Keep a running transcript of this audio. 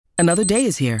Another day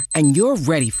is here, and you're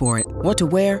ready for it. What to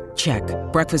wear? Check.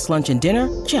 Breakfast, lunch, and dinner?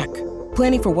 Check.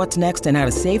 Planning for what's next and how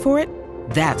to save for it?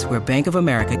 That's where Bank of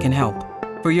America can help.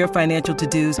 For your financial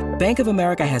to-dos, Bank of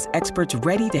America has experts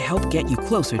ready to help get you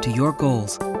closer to your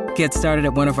goals. Get started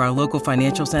at one of our local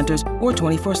financial centers or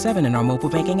 24/7 in our mobile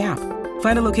banking app.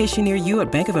 Find a location near you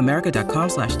at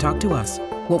bankofamerica.com/talktous.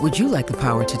 What would you like the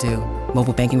power to do?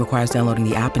 Mobile banking requires downloading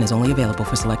the app and is only available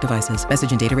for select devices.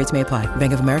 Message and data rates may apply.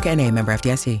 Bank of America N.A., member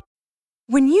FDIC.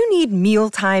 When you need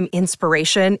mealtime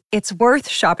inspiration, it's worth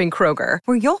shopping Kroger,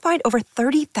 where you'll find over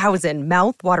 30,000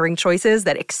 mouth-watering choices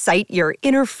that excite your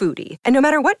inner foodie. And no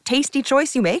matter what tasty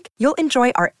choice you make, you'll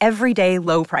enjoy our everyday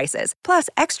low prices, plus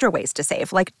extra ways to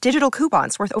save, like digital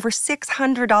coupons worth over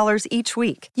 $600 each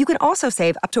week. You can also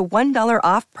save up to $1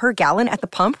 off per gallon at the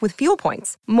pump with fuel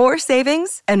points. More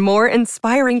savings and more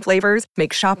inspiring flavors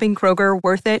make shopping Kroger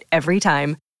worth it every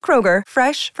time. Kroger,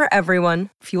 fresh for everyone.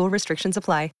 Fuel restrictions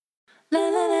apply.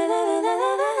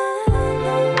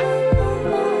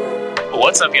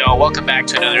 What's up, y'all? Welcome back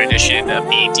to another edition of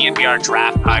the DNVR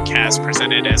Draft Podcast,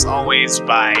 presented as always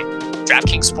by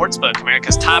DraftKings Sportsbook,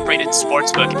 America's top-rated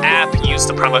sportsbook app. Use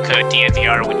the promo code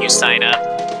DNVR when you sign up.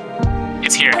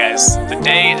 It's here, guys. The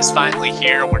day is finally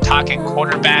here. We're talking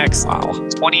quarterbacks. Wow.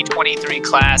 2023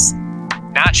 class.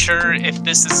 Not sure if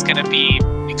this is going to be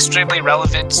extremely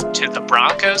relevant to the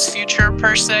Broncos' future,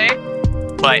 per se.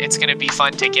 But it's going to be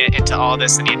fun to get into all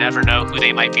this, and you never know who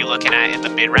they might be looking at in the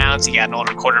mid-rounds. You got an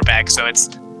older quarterback, so it's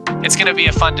going to be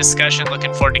a fun discussion.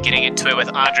 Looking forward to getting into it with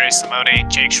Andre Simone,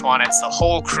 Jake Schwanitz. The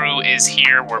whole crew is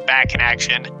here. We're back in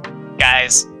action.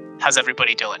 Guys, how's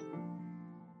everybody doing?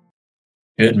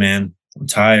 Good, man. I'm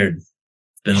tired.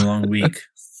 It's been a long week.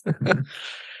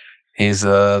 He's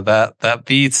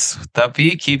that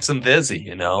beat keeps him busy,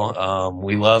 you know.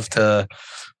 We love to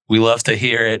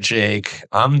hear it, Jake.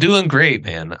 I'm doing great,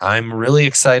 man. I'm really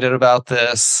excited about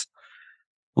this.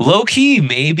 Low key,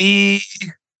 maybe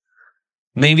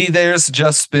there's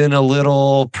just been a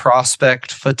little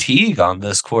prospect fatigue on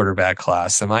this quarterback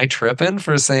class. Am I tripping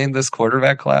for saying this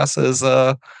quarterback class is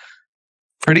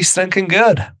pretty stinking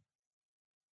good?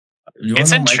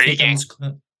 It's intriguing.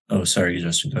 Oh, sorry,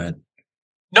 Justin. Go ahead.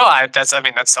 No, that's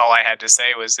all I had to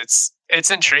say was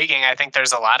it's intriguing. I think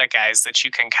there's a lot of guys that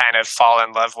you can kind of fall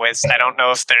in love with. I don't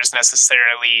know if there's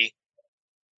necessarily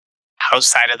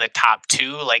outside of the top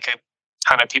two, like a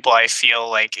ton of people I feel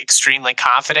like extremely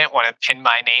confident want to pin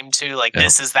my name to, like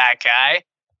This is that guy.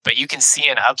 But you can see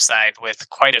an upside with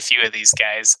quite a few of these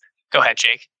guys. Go ahead,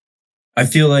 Jake. I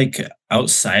feel like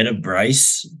outside of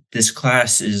Bryce, this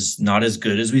class is not as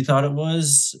good as we thought it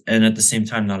was, and at the same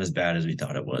time, not as bad as we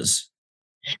thought it was.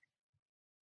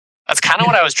 That's kind of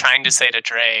what I was trying to say to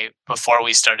Dre before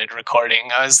we started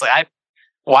recording. I was like,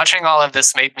 watching all of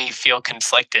this made me feel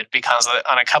conflicted because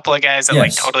on a couple of guys, it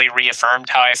like totally reaffirmed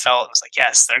how I felt. I was like,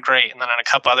 yes, they're great. And then on a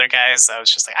couple other guys, I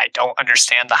was just like, I don't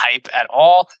understand the hype at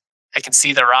all. I can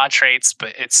see the raw traits,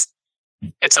 but it's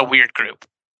a weird group.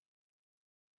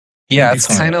 Yeah, it's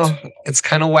kind of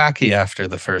wacky after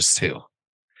the first two.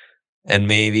 And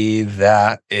maybe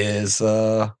that is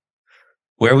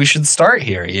where we should start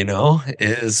here, you know,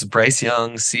 is Bryce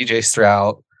Young, CJ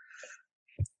Stroud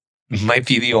might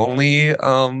be the only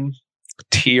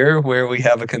tier where we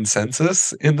have a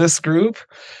consensus in this group,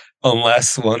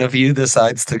 unless one of you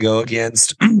decides to go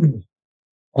against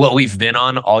what we've been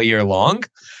on all year long,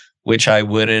 which I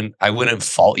wouldn't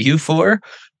fault you for.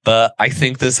 But I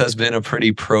think this has been a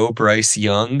pretty pro Bryce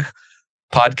Young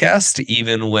podcast,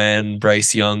 even when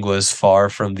Bryce Young was far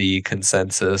from the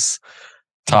consensus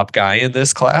top guy in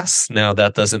this class. Now,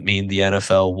 that doesn't mean the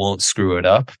NFL won't screw it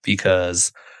up,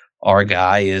 because our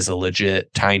guy is a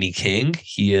legit tiny king.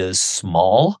 He is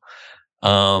small.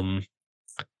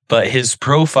 But his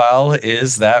profile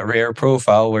is that rare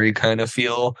profile where you kind of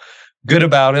feel good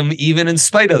about him, even in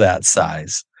spite of that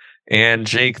size. And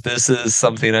Jake, this is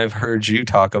something I've heard you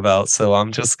talk about, so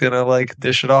I'm just going to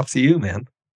dish it off to you, man.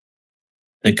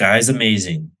 The guy's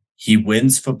amazing. He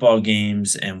wins football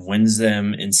games and wins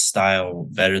them in style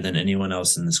better than anyone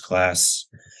else in this class.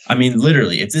 I mean,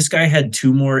 literally, if this guy had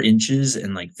 2 more inches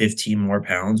and 15 more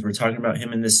pounds, we're talking about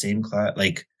him in the same class,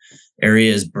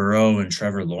 area as Burrow and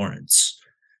Trevor Lawrence.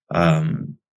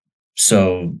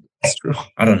 So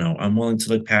I don't know. I'm willing to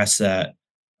look past that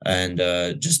and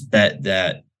just bet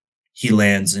that he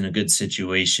lands in a good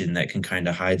situation that can kind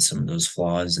of hide some of those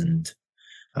flaws. And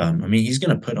he's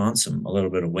going to put on a little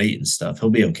bit of weight and stuff. He'll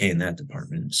be okay in that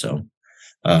department. So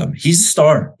he's a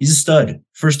star. He's a stud.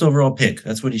 First overall pick.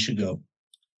 That's what he should go.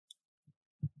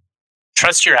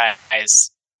 Trust your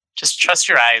eyes. just trust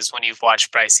your eyes when you've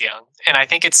watched Bryce Young. And I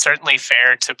think it's certainly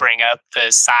fair to bring up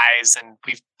the size, and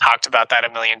we've talked about that a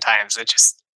million times. It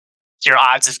just, your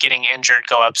odds of getting injured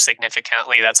go up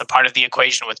significantly. That's a part of the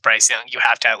equation with Bryce Young. You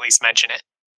have to at least mention it.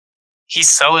 He's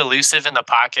so elusive in the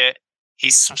pocket.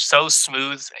 He's so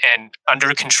smooth and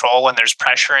under control when there's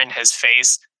pressure in his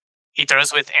face. He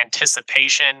throws with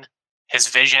anticipation. His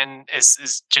vision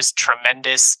is just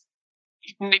tremendous.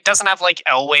 He doesn't have like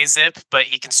Elway zip, but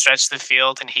he can stretch the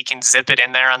field and he can zip it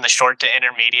in there on the short to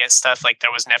intermediate stuff. Like,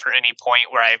 there was never any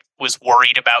point where I was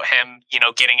worried about him,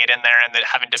 getting it in there and then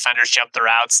having defenders jump the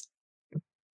routes.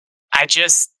 I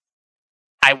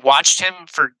watched him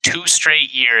for 2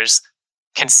 straight years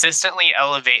consistently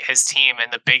elevate his team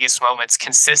in the biggest moments,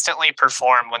 consistently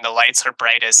perform when the lights are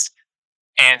brightest.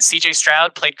 And CJ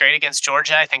Stroud played great against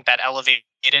Georgia. I think that elevated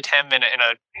him to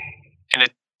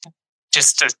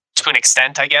an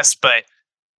extent, I guess, but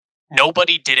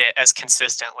nobody did it as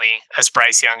consistently as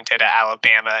Bryce Young did at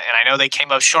Alabama. And I know they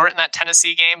came up short in that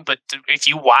Tennessee game, but if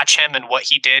you watch him and what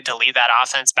he did to lead that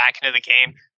offense back into the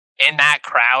game in that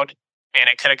crowd, man,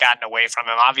 it could have gotten away from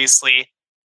him. Obviously,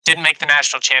 didn't make the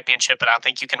national championship, but I don't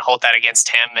think you can hold that against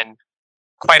him. And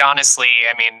quite honestly,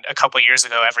 I mean, a couple of years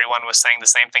ago, everyone was saying the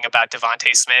same thing about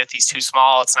Devontae Smith. He's too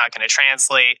small. It's not going to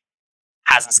translate.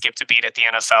 Hasn't skipped a beat at the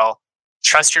NFL.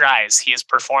 Trust your eyes. He has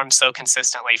performed so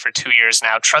consistently for 2 years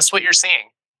now. Trust what you're seeing.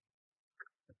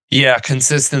 Yeah,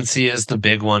 consistency is the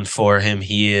big one for him.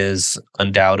 He is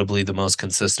undoubtedly the most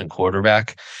consistent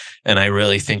quarterback. And I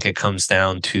really think it comes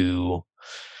down to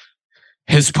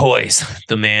his poise.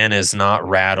 The man is not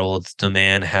rattled. The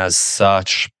man has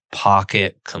such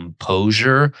pocket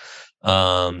composure,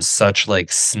 such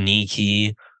like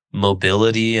sneaky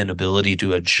mobility and ability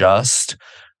to adjust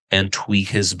and tweak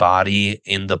his body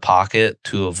in the pocket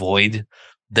to avoid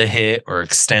the hit or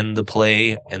extend the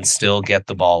play and still get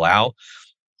the ball out.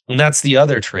 And that's the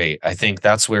other trait. I think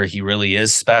that's where he really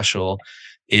is special,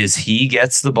 is he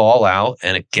gets the ball out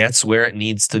and it gets where it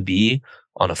needs to be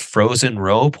on a frozen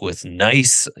rope with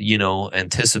nice,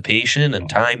 anticipation and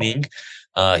timing.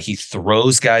 He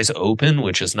throws guys open,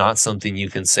 which is not something you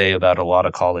can say about a lot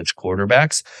of college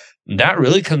quarterbacks. That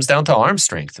really comes down to arm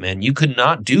strength, man. You could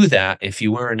not do that if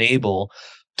you weren't able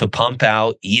to pump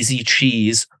out easy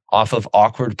cheese off of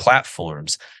awkward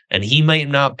platforms. And he might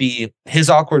not be, his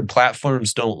awkward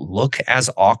platforms don't look as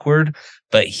awkward,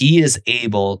 but he is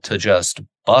able to just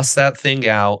bust that thing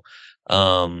out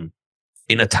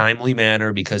in a timely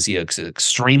manner because he is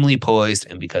extremely poised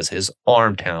and because his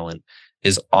arm talent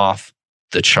is off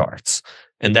the charts.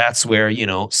 And that's where,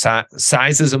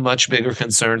 size is a much bigger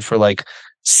concern for like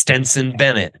Stenson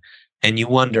Bennett. And you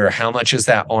wonder, how much is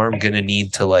that arm going to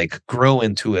need to like grow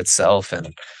into itself?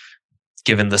 And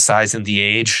given the size and the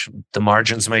age, the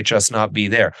margins might just not be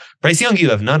there. Bryce Young, you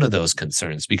have none of those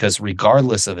concerns because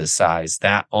regardless of his size,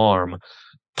 that arm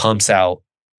pumps out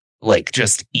like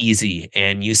just easy.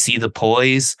 And you see the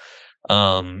poise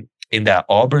in that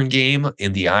Auburn game,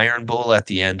 in the Iron Bowl at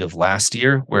the end of last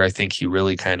year, where I think he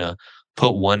really kind of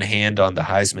put one hand on the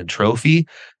Heisman Trophy.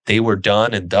 They were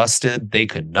done and dusted. They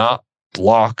could not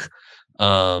block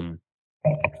Auburn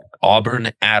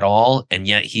at all, and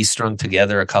yet he strung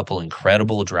together a couple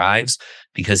incredible drives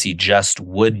because he just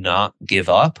would not give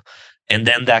up. And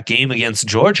then that game against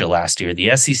Georgia last year,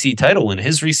 the SEC title, when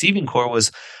his receiving core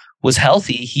was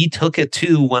healthy, he took it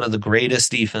to one of the greatest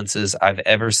defenses I've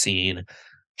ever seen,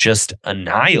 just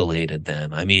annihilated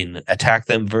them. I mean, attacked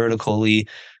them vertically,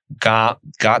 got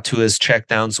to his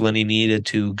checkdowns when he needed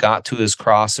to, got to his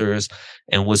crossers,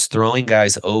 and was throwing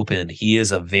guys open. He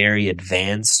is a very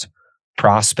advanced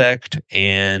prospect,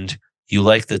 and you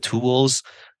like the tools,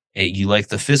 you like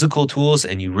the physical tools,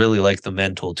 and you really like the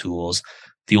mental tools.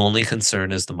 The only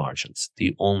concern is the margins.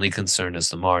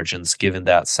 Given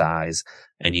that size.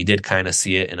 And you did kind of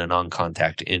see it in a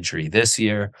non-contact injury this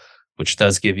year, which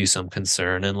does give you some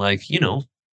concern. And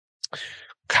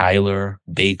Kyler,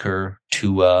 Baker,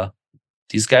 Tua,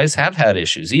 these guys have had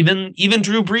issues. Even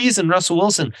Drew Brees and Russell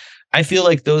Wilson, I feel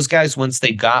like those guys, once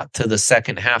they got to the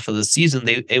second half of the season,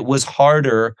 it was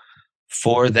harder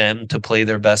for them to play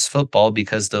their best football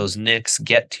because those nicks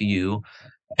get to you,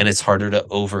 and it's harder to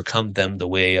overcome them the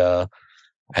way,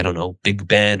 Big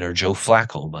Ben or Joe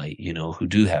Flacco might, who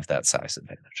do have that size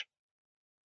advantage.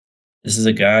 This is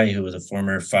a guy who was a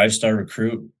former 5-star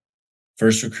recruit,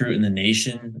 first recruit in the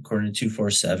nation, according to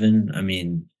 247. I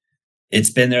mean, it's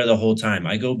been there the whole time.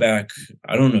 I go back,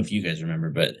 I don't know if you guys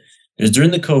remember, but it was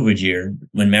during the COVID year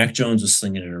when Mac Jones was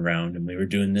slinging it around and we were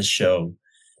doing this show.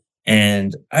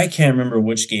 And I can't remember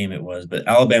which game it was, but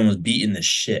Alabama was beating the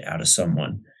shit out of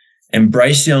someone. And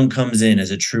Bryce Young comes in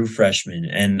as a true freshman,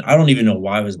 and I don't even know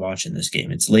why I was watching this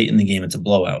game. It's late in the game. It's a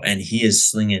blowout, and he is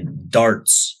slinging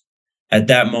darts. At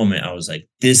that moment, I was like,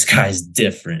 this guy's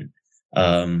different.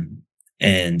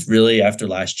 And really, after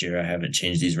last year, I haven't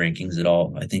changed these rankings at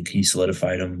all. I think he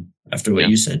solidified them after what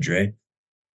you said, Dre.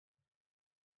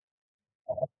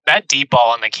 That deep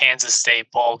ball in the Kansas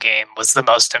State bowl game was the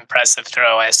most impressive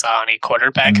throw I saw any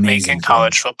quarterback make in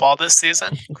college football this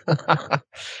season.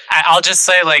 I'll just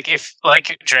say,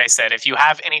 like Dre said, if you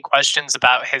have any questions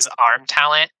about his arm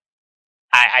talent,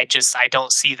 I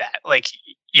don't see that. Like,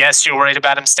 yes, you're worried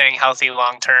about him staying healthy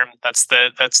long term. That's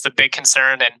the big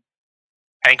concern, and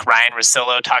I think Ryan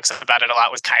Russillo talks about it a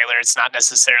lot with Kyler. It's not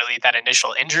necessarily that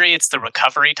initial injury; it's the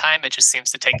recovery time. It just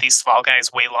seems to take these small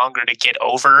guys way longer to get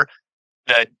over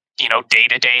the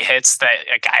day-to-day hits that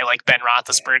a guy like Ben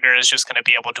Roethlisberger is just going to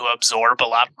be able to absorb a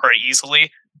lot more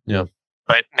easily. Yeah.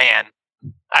 But man,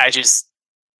 I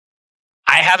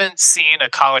haven't seen a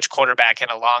college quarterback in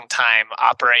a long time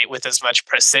operate with as much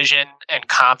precision and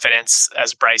confidence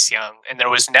as Bryce Young. And there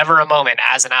was never a moment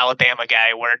as an Alabama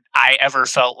guy where I ever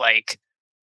felt like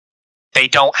they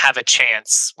don't have a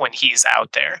chance when he's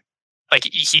out there. Like,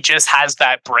 he just has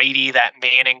that Brady, that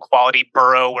Manning quality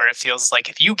Burrow, where it feels like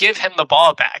if you give him the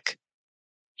ball back,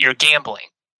 you're gambling.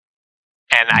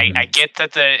 And I get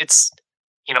that it's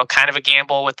kind of a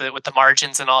gamble with the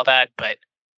margins and all that, but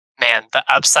man, the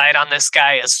upside on this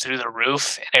guy is through the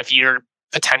roof. And if you're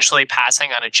potentially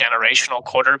passing on a generational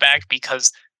quarterback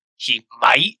because he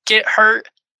might get hurt,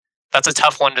 that's a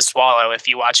tough one to swallow if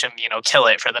you watch him, kill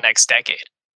it for the next decade.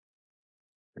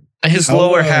 His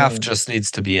lower half just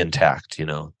needs to be intact,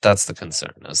 That's the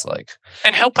concern. Is like,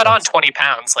 and he'll put on 20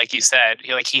 pounds, like you said.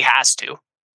 He has to.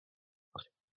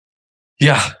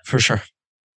 Yeah, for sure.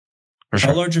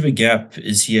 How large of a gap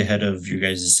is he ahead of your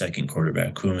guys' second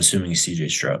quarterback, who I'm assuming is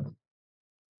CJ Stroud?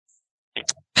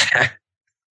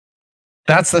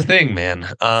 That's the thing, man.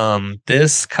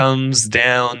 This comes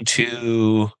down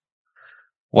to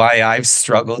why I've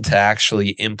struggled to actually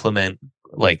implement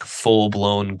like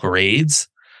full-blown grades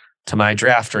to my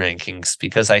draft rankings,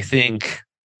 because I think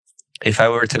if I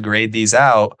were to grade these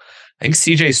out, I think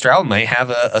CJ Stroud might have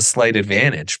a slight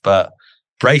advantage, but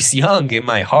Bryce Young in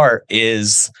my heart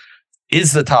is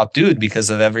the top dude because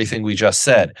of everything we just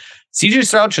said. CJ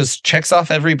Stroud just checks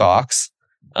off every box.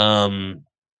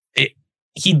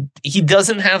 He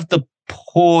doesn't have the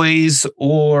poise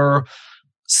or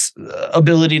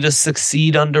ability to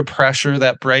succeed under pressure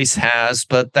that Bryce has,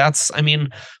 but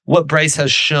what Bryce has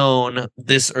shown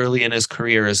this early in his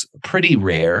career is pretty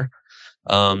rare.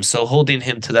 So holding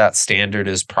him to that standard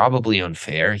is probably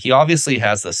unfair. He obviously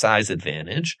has the size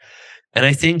advantage, and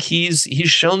I think he's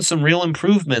shown some real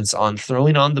improvements on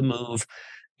throwing on the move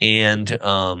and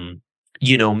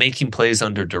making plays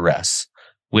under duress,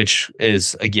 which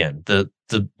is again the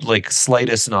like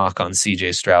slightest knock on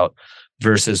CJ Stroud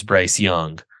versus Bryce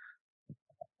Young.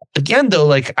 Again, though,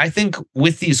 like I think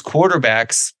with these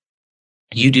quarterbacks,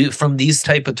 you do from these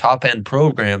type of top end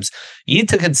programs, you need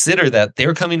to consider that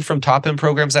they're coming from top end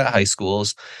programs at high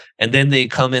schools, and then they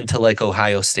come into like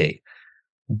Ohio State.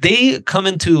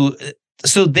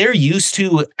 So they're used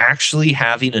to actually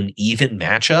having an even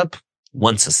matchup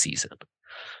once a season.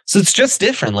 So it's just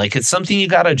different. Like it's something you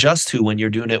got to adjust to when you're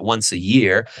doing it once a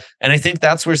year. And I think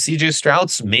that's where CJ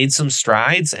Stroud's made some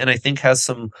strides and I think has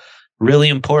some really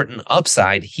important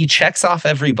upside. He checks off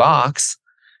every box.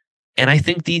 And I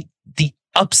think the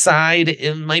upside,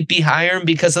 it might be higher, and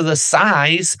because of the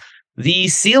size, the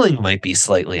ceiling might be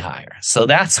slightly higher. So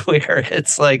that's where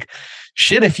it's like,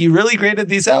 shit, if you really graded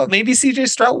these out, maybe CJ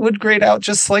Stroud would grade out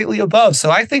just slightly above.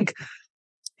 So I think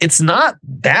it's not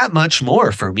that much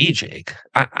more for me, Jake.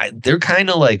 They're kind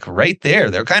of like right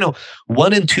there. They're kind of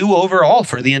 1 and 2 overall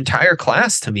for the entire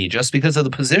class to me, just because of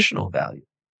the positional value.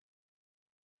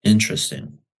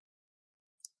 Interesting.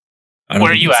 Where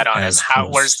are you at on this?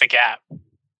 Where's the gap?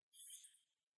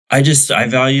 I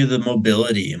value the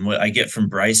mobility, and what I get from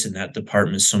Bryce in that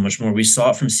department so much more. We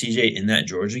saw it from CJ in that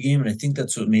Georgia game, and I think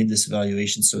that's what made this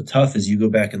evaluation so tough. Is you go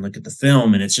back and look at the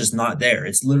film, and it's just not there.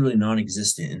 It's literally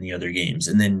non-existent in the other games.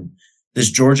 And then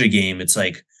this Georgia game, it's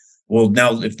like, well,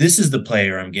 now if this is the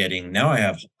player I'm getting, now I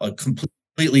have a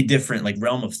completely different like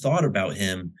realm of thought about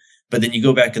him. But then you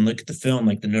go back and look at the film,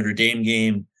 like the Notre Dame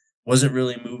game, wasn't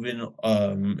really moving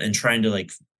and trying to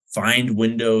like find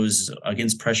windows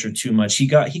against pressure too much. He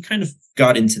kind of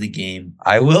got into the game.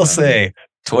 I will say,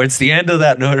 towards the end of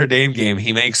that Notre Dame game,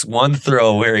 he makes one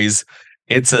throw where he's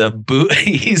It's a boot.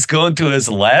 He's going to his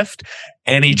left,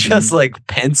 and he just like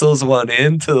pencils one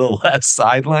into the left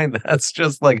sideline. That's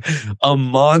just like a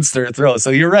monster throw. So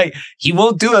you're right. He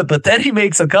won't do it, but then he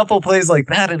makes a couple plays like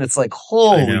that, and it's like,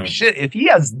 holy shit! If he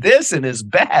has this in his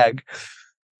bag.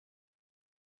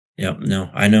 Yeah, no,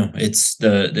 I know. It's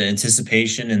the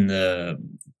anticipation and the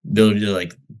ability to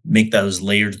like make those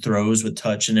layered throws with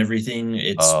touch and everything.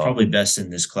 It's probably best in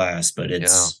this class, but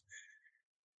it's.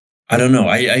 I don't know.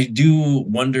 I do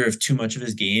wonder if too much of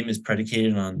his game is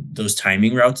predicated on those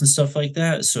timing routes and stuff like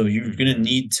that. So you're going to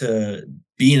need to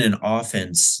be in an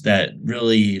offense that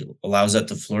really allows that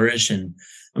to flourish. And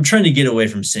I'm trying to get away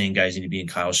from saying guys need to be in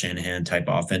Kyle Shanahan type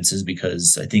offenses,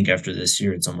 because I think after this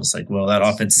year, it's almost like, well, that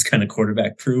offense is kind of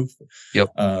quarterback proof.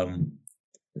 Yep.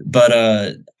 But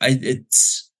I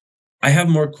have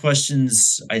more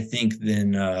questions, I think,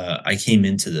 than I came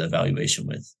into the evaluation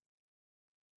with.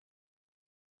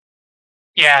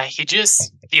 Yeah,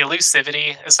 the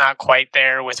elusivity is not quite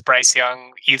there with Bryce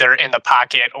Young, either in the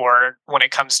pocket or when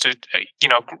it comes to,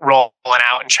 rolling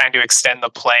out and trying to extend the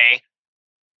play.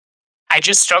 I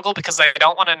just struggle because I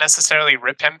don't want to necessarily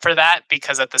rip him for that,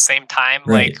 because at the same time,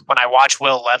 like when I watch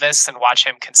Will Levis and watch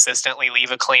him consistently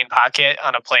leave a clean pocket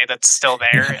on a play that's still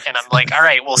there, and I'm like, all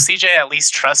right, well, CJ at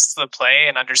least trusts the play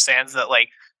and understands that like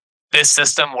this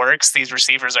system works. These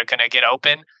receivers are going to get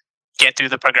open. Get through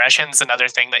the progressions, another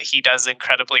thing that he does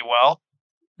incredibly well.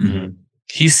 Mm-hmm.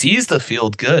 He sees the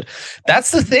field good.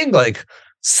 That's the thing. Like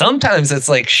sometimes it's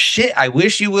like, shit, I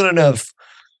wish you wouldn't have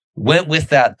went with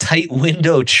that tight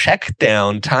window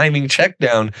timing check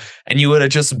down, and you would have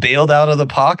just bailed out of the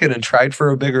pocket and tried for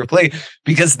a bigger play,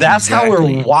 because that's how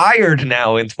we're wired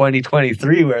now in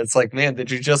 2023, where it's like, man,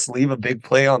 did you just leave a big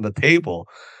play on the table?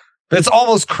 It's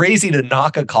almost crazy to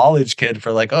knock a college kid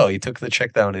for like, oh, he took the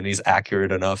check down and he's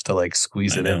accurate enough to like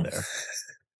squeeze it in there.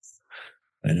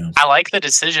 I know. I like the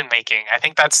decision making. I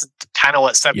think that's kind of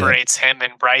what separates him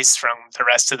and Bryce from the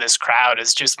rest of this crowd,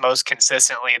 is just most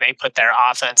consistently they put their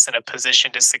offense in a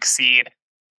position to succeed.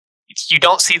 You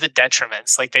don't see the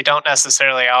detriments. Like they don't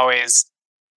necessarily always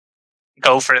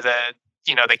go for the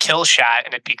kill shot,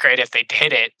 and it'd be great if they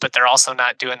hit it, but they're also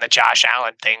not doing the Josh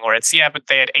Allen thing where it's, but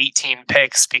they had 18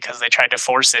 picks because they tried to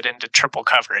force it into triple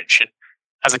coverage. And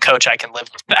as a coach, I can live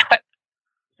with that.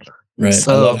 Right.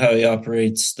 So, I love how he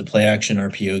operates the play action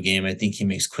RPO game. I think he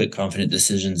makes quick, confident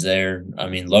decisions there. I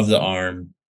mean, love the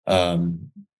arm. I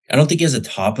don't think he has a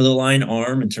top of the line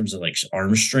arm in terms of like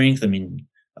arm strength. I mean,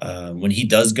 when he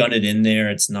does gun it in there,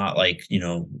 it's not like,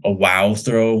 a wow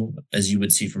throw as you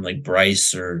would see from like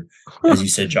Bryce or, as you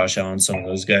said, Josh Allen, some of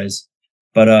those guys.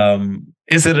 But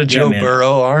is it a Joe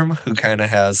Burrow arm who kind of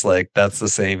has like, that's the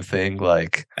same thing?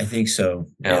 Like, I think so.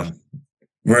 Yeah.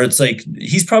 Where it's like,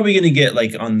 he's probably going to get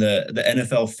like on the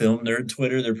NFL film nerd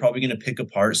Twitter, they're probably going to pick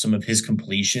apart some of his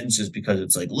completions just because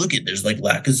it's like, there's like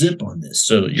lack of zip on this.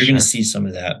 So you're going to see some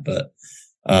of that, but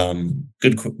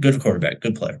good quarterback,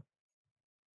 good player.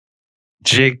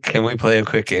 Jake, can we play a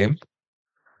quick game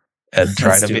and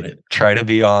try to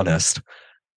be honest?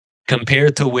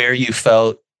 Compared to where you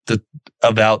felt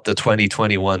about the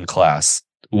 2021 class,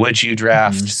 would you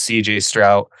draft CJ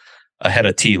Stroud ahead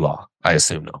of T-Law? I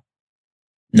assume no.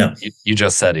 No. You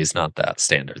just said he's not that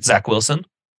standard. Zach Wilson?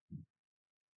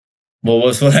 Well,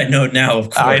 with what I know now, of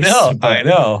course. I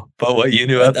know. But what you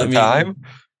knew at the time?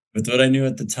 With what I knew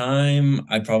at the time,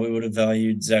 I probably would have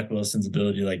valued Zach Wilson's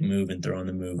ability to like move and throw on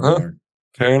the move more.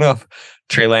 Fair enough.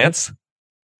 Trey Lance?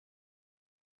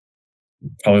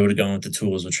 Probably would have gone with the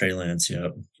tools with Trey Lance,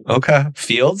 yep. Okay.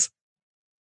 Fields?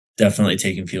 Definitely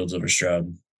taking Fields over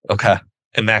Stroud. Okay.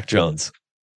 And Mac Jones?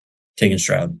 Taking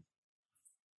Stroud.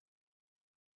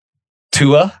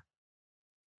 Tua?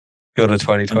 Go to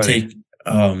 2020.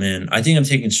 Oh, man. I think I'm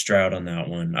taking Stroud on that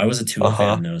one. I was a Tua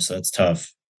fan, though, so that's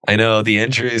tough. I know the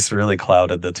injuries really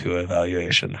clouded the Tua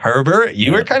evaluation. Herbert?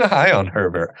 You were kind of high on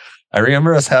Herbert. I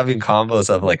remember us having combos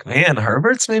of like, man,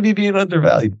 Herbert's maybe being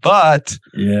undervalued, but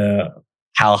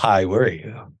how high were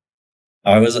you?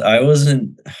 I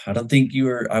don't think you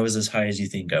were. I was as high as you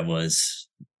think I was.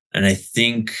 And I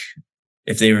think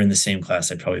if they were in the same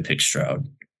class, I'd probably pick Stroud.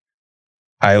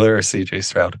 Kyler or CJ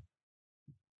Stroud?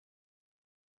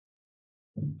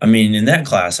 I mean, in that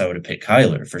class, I would have picked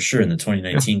Kyler for sure in the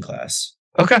 2019 class.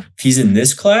 Okay. If he's in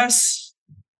this class,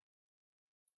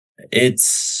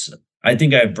 I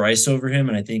think I have Bryce over him,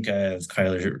 and I think I have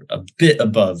Kyler a bit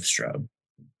above Stroud.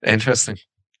 Interesting.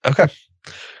 Okay.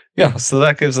 Yeah, so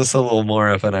that gives us a little more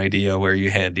of an idea where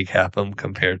you handicap him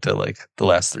compared to like the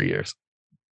last 3 years.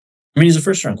 I mean, he's a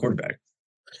first-round quarterback.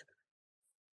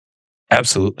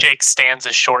 Absolutely. Jake stands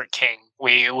a short king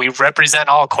We represent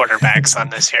all quarterbacks on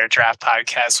this here draft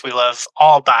podcast. We love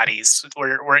all bodies.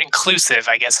 We're inclusive,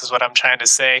 I guess is what I'm trying to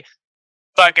say.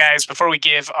 But guys, before we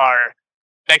give our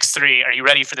next three, are you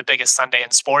ready for the biggest Sunday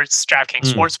in sports?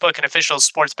 DraftKings Sportsbook, an official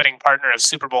sports betting partner of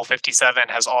Super Bowl 57,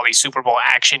 has all the Super Bowl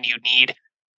action you need.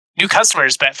 New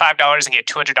customers bet $5 and get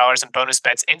 $200 in bonus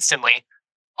bets instantly.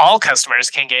 All customers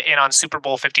can get in on Super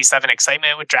Bowl 57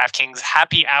 excitement with DraftKings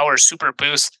Happy Hour Super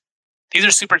Boost. These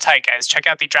are super tight, guys. Check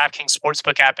out the DraftKings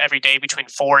Sportsbook app every day between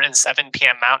 4 and 7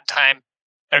 p.m. Mountain Time.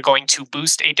 They're going to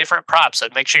boost a different prop, so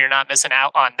make sure you're not missing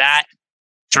out on that.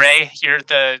 Dre, you're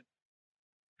the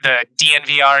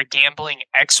DNVR gambling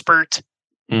expert.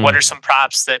 What are some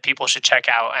props that people should check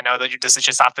out? I know that this is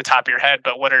just off the top of your head,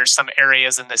 but what are some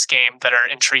areas in this game that are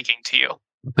intriguing to you?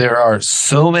 There are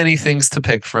so many things to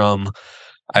pick from.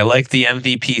 I like the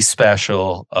MVP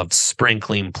special of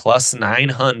sprinkling plus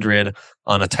 900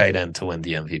 on a tight end to win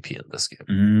the MVP in this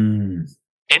game.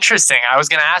 Interesting. I was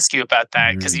going to ask you about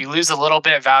that because you lose a little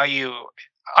bit of value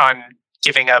on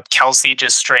giving up Kelsey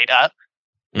just straight up.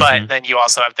 But then you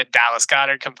also have the Dallas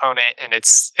Goedert component, and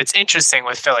it's interesting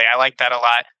with Philly. I like that a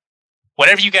lot.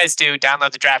 Whatever you guys do,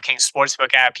 download the DraftKings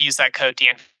Sportsbook app. Use that code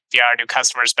DNVR. New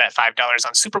customers bet $5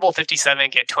 on Super Bowl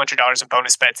 57. Get $200 in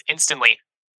bonus bets instantly.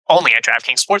 Only at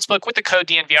DraftKings Sportsbook with the code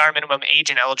DNVR. Minimum age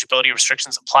and eligibility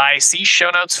restrictions apply. See show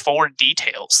notes for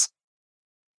details.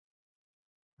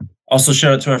 Also,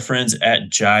 shout out to our friends at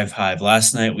Jive Hive.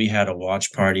 Last night, we had a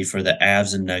watch party for the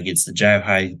Avs and Nuggets. The Jive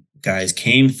Hive guys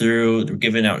came through. They were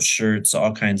giving out shirts,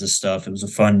 all kinds of stuff. It was a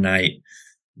fun night.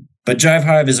 But Jive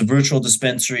Hive is a virtual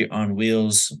dispensary on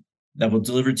wheels that will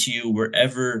deliver to you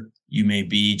wherever you may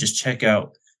be. Just check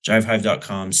out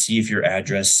jivehive.com. See if your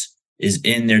address is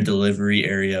in their delivery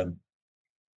area.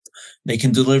 They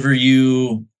can deliver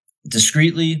you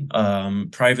discreetly,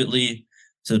 privately,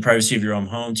 to the privacy of your own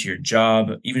home, to your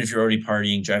job. Even if you're already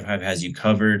partying, Jive Hive has you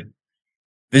covered.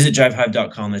 Visit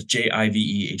jivehive.com, that's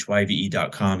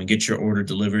JIVEHYVE.com, and get your order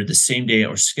delivered the same day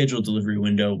or scheduled delivery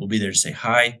window. We'll be there to say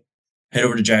hi. Head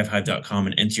over to jivehive.com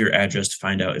and enter your address to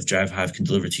find out if Jive Hive can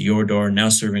deliver to your door. Now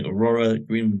serving Aurora,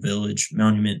 Greenwood Village,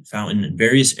 Monument, Fountain, and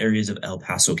various areas of El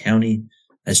Paso County.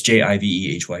 That's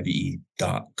JIVEHYVE.com.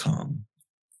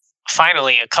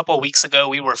 Finally, a couple of weeks ago,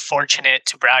 we were fortunate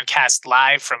to broadcast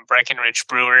live from Breckenridge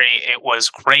Brewery. It was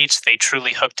great. They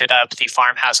truly hooked it up. The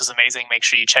farmhouse is amazing. Make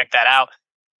sure you check that out.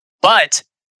 But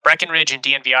Breckenridge and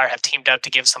DNVR have teamed up to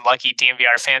give some lucky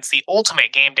DNVR fans the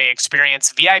ultimate game day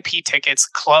experience, VIP tickets,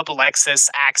 Club Lexus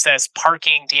access,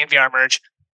 parking, DNVR merch.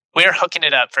 We're hooking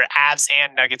it up for Avs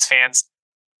and Nuggets fans.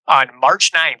 On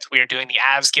March 9th, we are doing the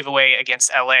Avs giveaway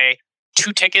against LA.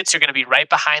 2 tickets are going to be right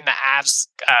behind the Avs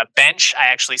bench. I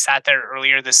actually sat there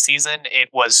earlier this season. It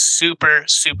was super,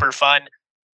 super fun.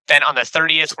 Then on the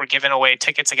 30th, we're giving away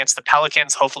tickets against the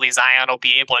Pelicans. Hopefully Zion will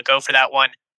be able to go for that one.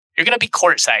 You're going to be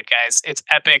courtside, guys. It's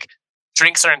epic.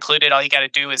 Drinks are included. All you got to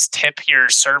do is tip your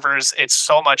servers. It's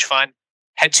so much fun.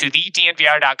 Head to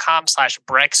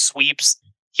thednvr.com/BreckSweeps.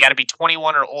 You got to be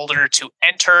 21 or older to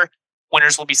enter.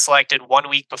 Winners will be selected 1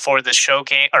 week before the show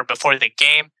game or before the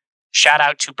game. Shout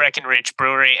out to Breckenridge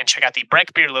Brewery and check out the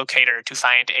Breck Beer Locator to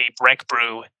find a Breck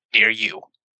brew near you.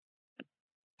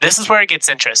 This is where it gets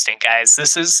interesting, guys.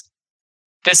 This is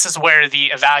where the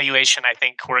evaluation, I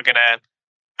think we're going to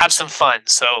have some fun.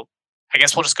 So I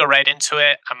guess we'll just go right into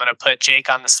it. I'm going to put Jake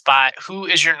on the spot. Who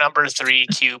is your number 3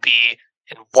 QB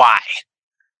and why?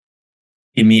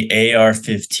 Give me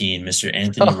AR-15, Mr.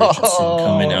 Anthony Richardson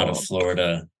coming out of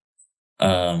Florida.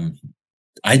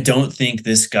 I don't think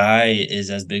this guy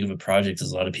is as big of a project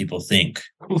as a lot of people think.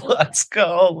 Let's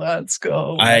go.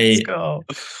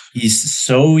 He's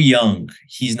so young.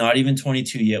 He's not even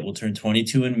 22 yet. Will turn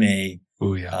 22 in May.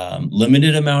 Oh yeah.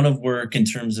 Limited amount of work in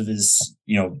terms of his,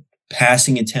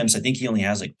 passing attempts. I think he only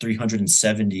has like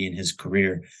 370 in his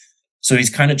career. So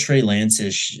he's kind of Trey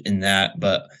Lance-ish in that,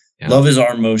 but love his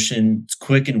arm motion. It's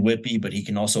quick and whippy, but he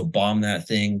can also bomb that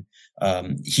thing.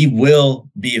 He will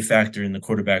be a factor in the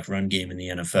quarterback run game in the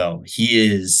NFL. He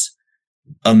is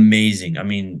amazing. I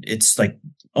mean, it's like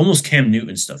almost Cam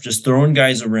Newton stuff, just throwing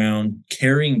guys around,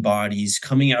 carrying bodies,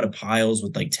 coming out of piles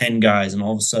with like 10 guys. And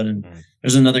all of a sudden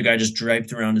there's another guy just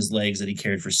draped around his legs that he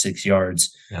carried for 6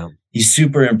 yards. Yeah. He's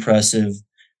super impressive.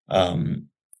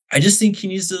 I just think he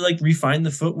needs to like refine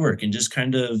the footwork and just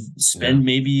kind of spend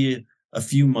maybe a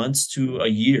few months to a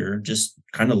year just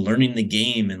kind of learning the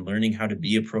game and learning how to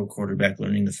be a pro quarterback,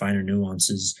 learning the finer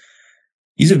nuances.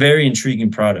 He's a very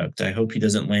intriguing product. I hope he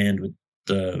doesn't land with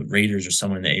the Raiders or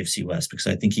someone in the AFC West because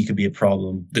I think he could be a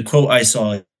problem. The quote I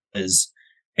saw is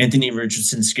Anthony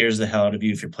Richardson scares the hell out of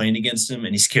you if you're playing against him,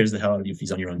 and he scares the hell out of you if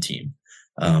he's on your own team.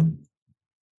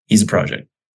 He's a project.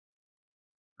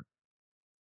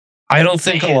 I don't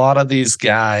think a lot of these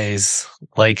guys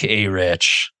like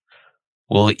A-Rich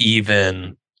will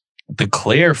even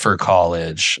declare for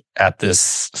college at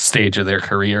this stage of their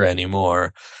career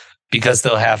anymore, because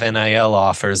they'll have NIL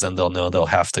offers and they'll know they'll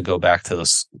have to go back to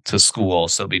school.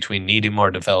 So between needing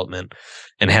more development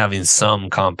and having some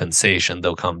compensation,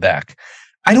 they'll come back.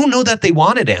 I don't know that they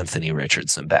wanted Anthony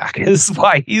Richardson back. This is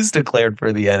why he's declared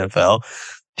for the NFL.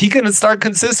 He couldn't start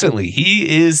consistently.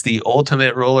 He is the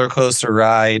ultimate roller coaster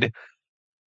ride.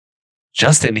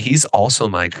 Justin, he's also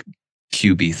my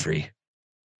QB3.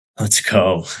 Let's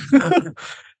go.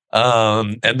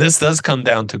 And this does come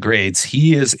down to grades.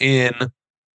 He is in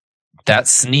that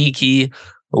sneaky,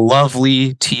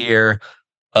 lovely tier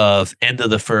of end of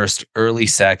the first, early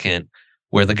second,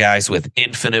 where the guys with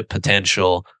infinite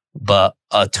potential, but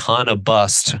a ton of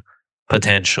bust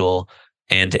potential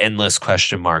and endless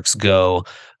question marks go.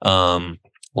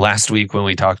 Last week when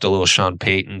we talked a little Sean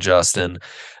Payton, Justin,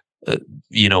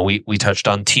 we touched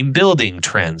on team building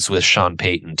trends with Sean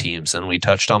Payton teams, and we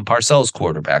touched on Parcells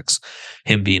quarterbacks,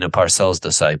 him being a Parcells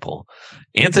disciple.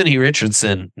 Anthony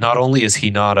Richardson, not only is he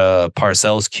not a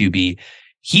Parcells QB,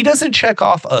 he doesn't check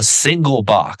off a single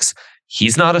box.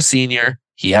 He's not a senior.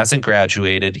 He hasn't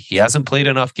graduated. He hasn't played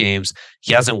enough games.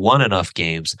 He hasn't won enough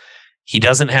games. He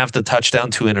doesn't have the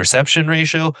touchdown to interception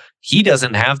ratio. He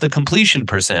doesn't have the completion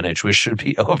percentage, which should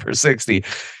be over 60.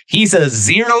 He's a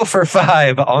 0 for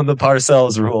 5 on the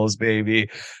Parcells rules, baby.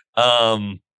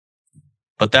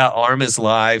 But that arm is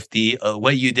live. The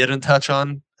what you didn't touch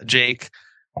on, Jake,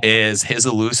 is his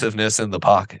elusiveness in the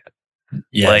pocket.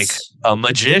 Yes. Like a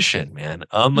magician, man.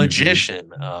 A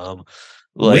magician.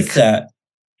 With that,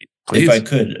 please. If I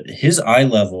could, his eye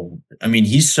level, I mean,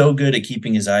 he's so good at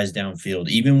keeping his eyes downfield.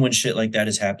 Even when shit like that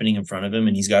is happening in front of him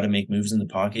and he's got to make moves in the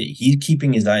pocket, he's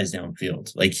keeping his eyes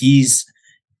downfield. Like he's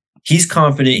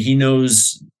confident. He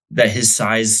knows that his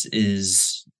size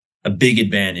is a big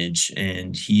advantage,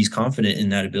 and he's confident in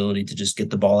that ability to just get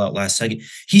the ball out last second.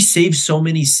 He saves so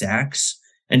many sacks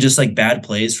and just like bad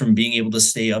plays from being able to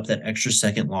stay up that extra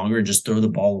second longer and just throw the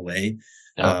ball away.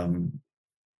 Yeah.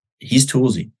 He's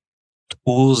toolsy.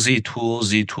 Toolsy.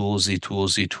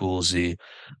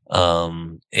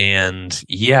 And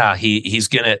yeah, he's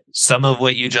gonna, some of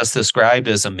what you just described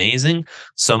is amazing.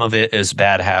 Some of it is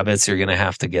bad habits you're gonna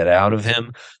have to get out of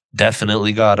him.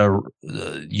 Definitely gotta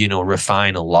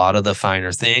refine a lot of the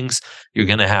finer things. You're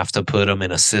gonna have to put him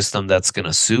in a system that's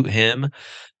gonna suit him.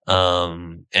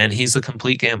 And he's a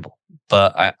complete gamble.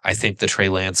 But I think the Trey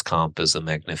Lance comp is a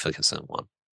magnificent one.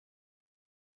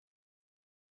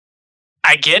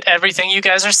 I get everything you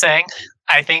guys are saying.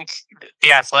 I think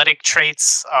the athletic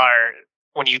traits are,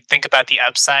 when you think about the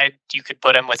upside, you could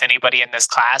put him with anybody in this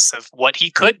class of what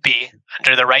he could be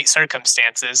under the right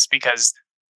circumstances, because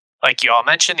like you all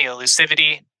mentioned, the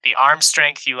elusivity, the arm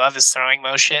strength, you love his throwing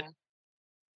motion.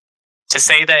 To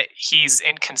say that he's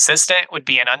inconsistent would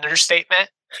be an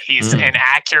understatement. He's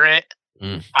inaccurate.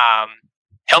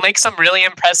 He'll make some really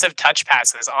impressive touch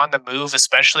passes on the move,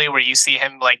 especially where you see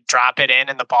him like drop it in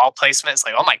and the ball placement. It's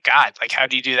like, oh my God, like how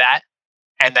do you do that?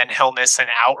 And then he'll miss an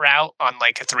out route on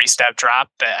like a 3-step drop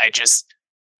that I just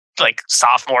like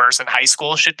sophomores in high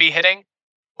school should be hitting.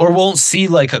 Or won't see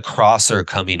like a crosser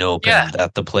coming open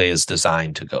that the play is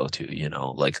designed to go to,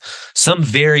 like some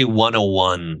very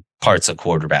 101 parts of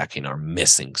quarterbacking are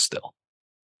missing still.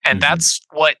 And that's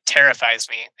what terrifies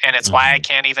me. And it's why I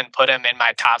can't even put him in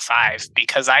my top 5,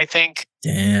 because I think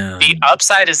the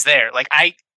upside is there. Like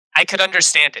I could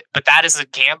understand it, but that is a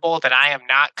gamble that I am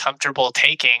not comfortable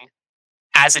taking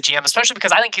as a GM, especially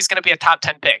because I think he's going to be a top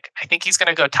 10 pick. I think he's going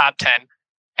to go top 10,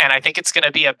 and I think it's going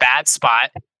to be a bad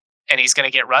spot, and he's going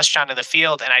to get rushed onto the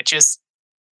field. And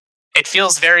it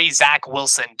feels very Zach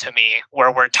Wilson to me,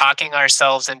 where we're talking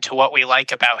ourselves into what we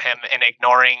like about him and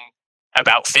ignoring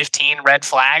about 15 red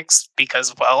flags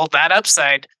because, well, that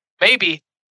upside, maybe,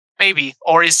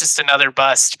 or he's just another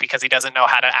bust because he doesn't know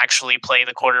how to actually play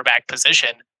the quarterback position.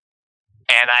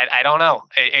 And I don't know.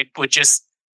 It would just,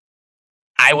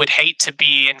 I would hate to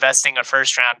be investing a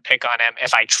first round pick on him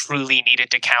if I truly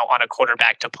needed to count on a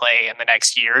quarterback to play in the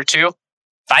next year or two.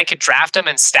 If I could draft him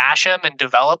and stash him and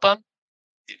develop him,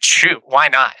 shoot, why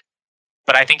not?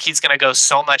 But I think he's going to go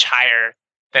so much higher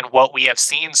than what we have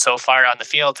seen so far on the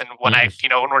field. And when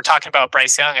when we're talking about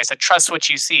Bryce Young, I said, trust what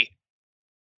you see.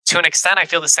 To an extent, I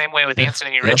feel the same way with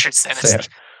Anthony Richardson.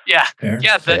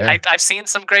 I've seen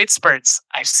some great spurts.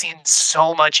 I've seen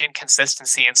so much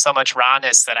inconsistency and so much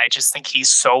rawness that I just think he's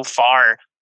so far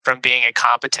from being a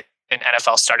competent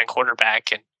NFL starting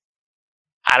quarterback. And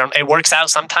it works out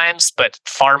sometimes, but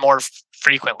far more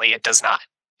frequently it does not.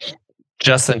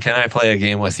 Justin, can I play a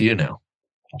game with you now?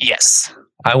 Yes.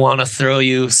 I want to throw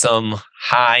you some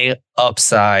high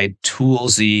upside,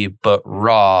 toolsy, but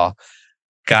raw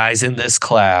guys in this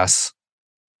class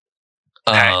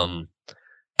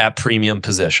at premium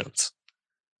positions.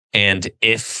 And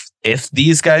if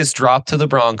these guys drop to the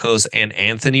Broncos and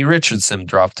Anthony Richardson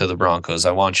drop to the Broncos,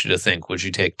 I want you to think, would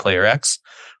you take player X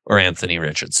or Anthony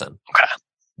Richardson? Okay.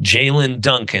 Jalen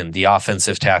Duncan, the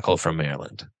offensive tackle from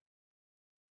Maryland.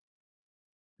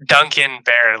 Duncan,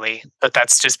 barely, but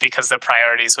that's just because the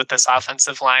priorities with this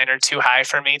offensive line are too high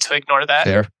for me to ignore that.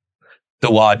 Fair.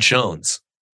 Dawad Jones,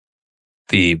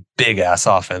 the big-ass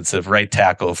offensive right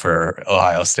tackle for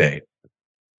Ohio State.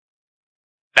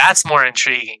 That's more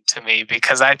intriguing to me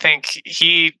because I think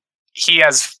he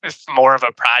has more of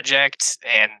a project,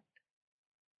 and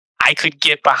I could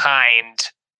get behind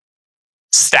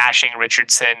stashing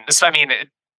Richardson. So, I mean, it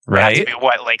right? has to be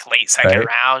like late second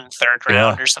round, third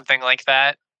round, or something like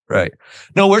that. Right.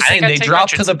 No, we're saying they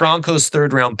dropped Richardson to the Broncos'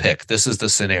 third round pick. This is the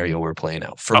scenario we're playing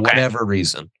out for whatever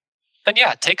reason. Then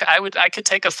yeah, I could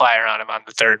take a flyer on him on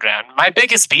the third round. My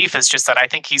biggest beef is just that I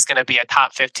think he's going to be a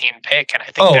top 15 pick, and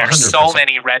I think there are 100%. so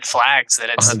many red flags that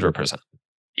it's 100%.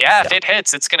 Yeah, if it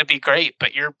hits, it's going to be great.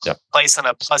 But you're placing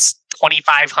a plus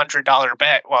 $2,500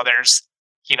 bet while there's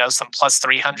some plus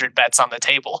 300 bets on the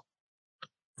table.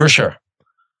 For sure.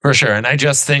 And I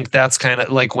just think that's kind of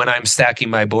like when I'm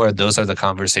stacking my board, those are the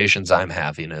conversations I'm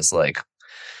having is like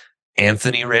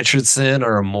Anthony Richardson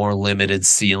or a more limited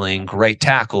ceiling right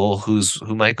tackle who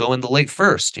might go in the late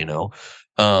first,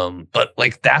 but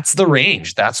like that's the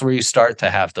range. That's where you start to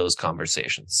have those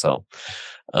conversations. So,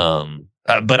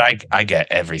 but I get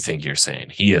everything you're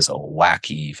saying. He is a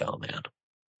wacky eval, man.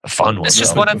 A fun one. It's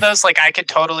just one of those, like, I could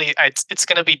totally, it's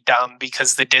going to be dumb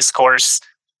because the discourse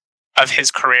of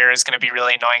his career is going to be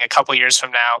really annoying a couple years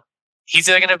from now. He's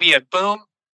either going to be a boom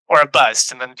or a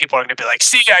bust. And then people are going to be like,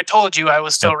 see, I told you I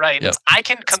was still right. Yep. I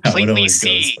can completely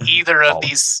see either of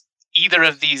these,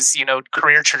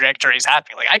 career trajectories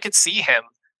happening. Like, I could see him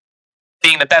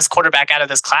being the best quarterback out of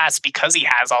this class because he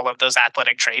has all of those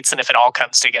athletic traits. And if it all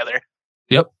comes together,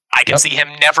 I can see him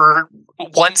never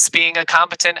once being a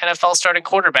competent NFL starting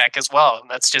quarterback as well. And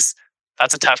that's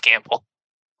a tough gamble.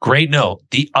 Great note.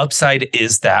 The upside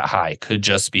is that high. Could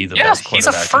just be the best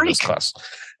quarterback in this class.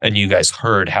 And you guys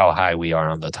heard how high we are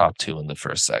on the top two in the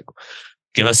first segment.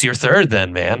 Give us your third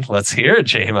then, man. Let's hear it,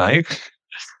 J. Mike.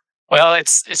 Well,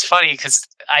 it's funny because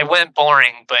I went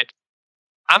boring, but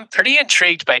I'm pretty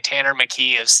intrigued by Tanner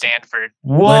McKee of Stanford.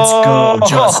 Whoa. Let's go,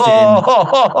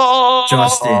 Justin.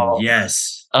 Justin,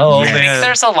 yes. I think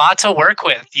there's a lot to work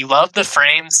with. You love the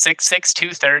frame, 6'6",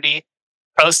 230.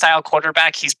 Pro-style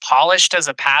quarterback. He's polished as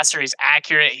a passer. He's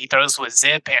accurate. He throws with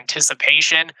zip,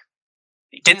 anticipation.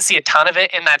 You didn't see a ton of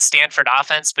it in that Stanford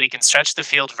offense, but he can stretch the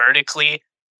field vertically.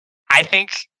 I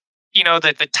think,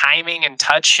 that the timing and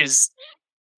touch is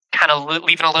kind of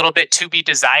leaving a little bit to be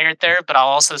desired there, but I'll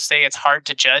also say it's hard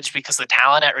to judge because the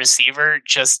talent at receiver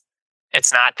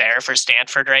it's not there for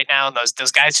Stanford right now. And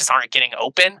those guys just aren't getting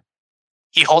open.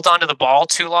 He holds onto the ball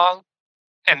too long.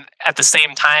 And at the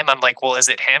same time, I'm like, well, is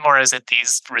it him or is it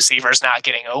these receivers not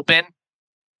getting open?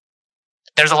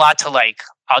 There's a lot to like.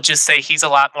 I'll just say he's a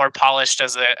lot more polished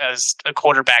as a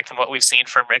quarterback than what we've seen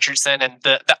from Richardson. And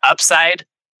the upside,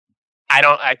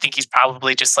 I think he's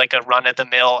probably just like a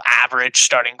run-of-the-mill average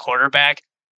starting quarterback.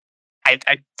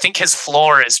 I think his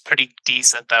floor is pretty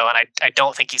decent, though, and I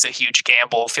don't think he's a huge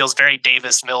gamble. Feels very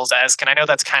Davis Mills-esque, and I know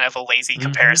that's kind of a lazy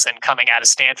comparison coming out of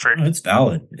Stanford. No, it's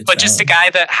valid. Just a guy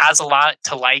that has a lot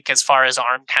to like as far as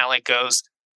arm talent goes.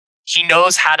 He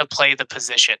knows how to play the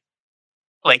position.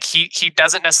 Like, he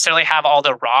doesn't necessarily have all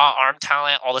the raw arm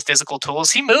talent, all the physical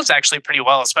tools. He moves actually pretty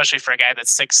well, especially for a guy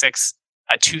that's 6'6",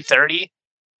 230.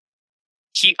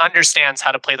 He understands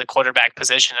how to play the quarterback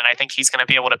position, and I think he's going to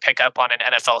be able to pick up on an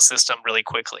NFL system really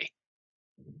quickly.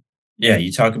 Yeah,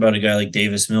 you talk about a guy like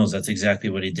Davis Mills, that's exactly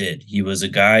what he did. He was a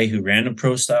guy who ran a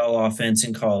pro-style offense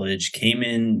in college, came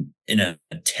in a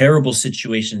terrible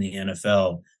situation in the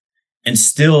NFL, and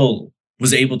still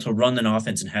was able to run an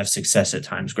offense and have success at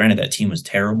times. Granted, that team was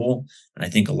terrible, and I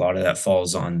think a lot of that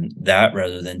falls on that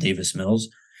rather than Davis Mills.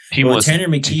 He was Tanner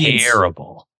McKee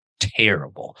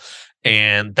terrible.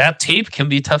 And that tape can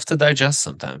be tough to digest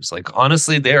sometimes. Like,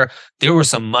 honestly, there were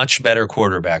some much better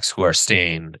quarterbacks who are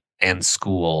staying in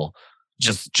school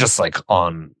just like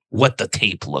on what the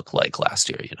tape looked like last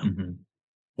year, Mm-hmm.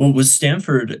 Well, with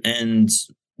Stanford, and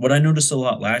what I noticed a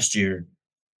lot last year,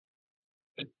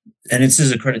 and this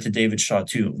is a credit to David Shaw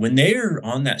too, when they're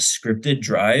on that scripted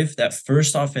drive, that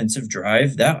first offensive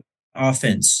drive, that's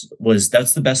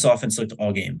the best offense looked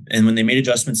all game. And when they made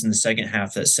adjustments in the second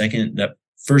half, that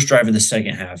first drive of the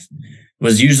second half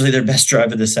was usually their best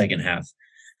drive of the second half.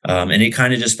 And it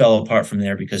kind of just fell apart from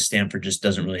there because Stanford just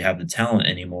doesn't really have the talent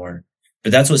anymore.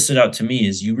 But that's what stood out to me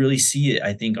is you really see it,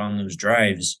 I think, on those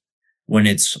drives when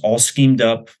it's all schemed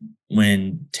up,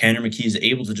 when Tanner McKee is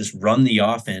able to just run the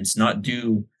offense, not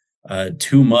do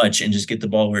too much and just get the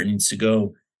ball where it needs to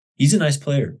go. He's a nice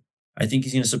player. I think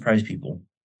he's going to surprise people.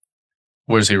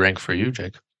 Where does he rank for you,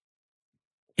 Jake?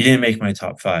 He didn't make my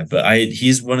top 5, but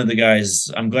he's one of the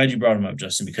guys. I'm glad you brought him up,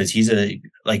 Justin, because he's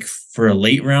for a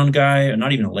late round guy, or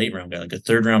not even a late round guy, like a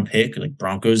 3rd round pick, like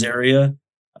Broncos area.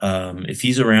 If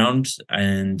he's around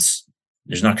and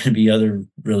there's not going to be other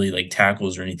really like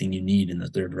tackles or anything you need in the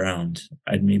 3rd round,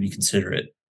 I'd maybe consider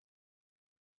it.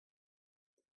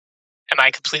 Am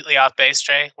I completely off base,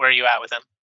 Jay? Where are you at with him?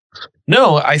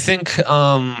 No, I think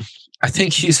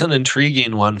he's an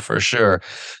intriguing one for sure.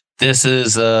 This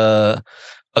is a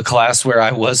class where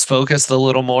I was focused a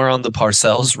little more on the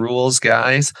Parcells rules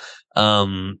guys.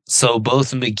 So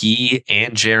both McGee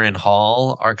and Jaren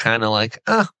Hall are kind of like,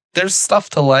 there's stuff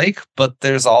to like, but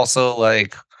there's also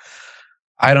like,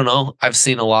 I don't know. I've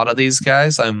seen a lot of these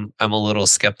guys. I'm a little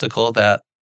skeptical that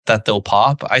they'll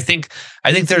pop. I think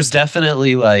there's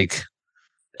definitely like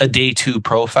a day 2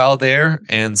 profile there,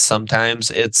 and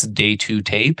sometimes it's day 2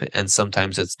 tape, and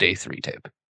sometimes it's day 3 tape.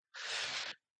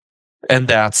 And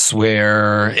that's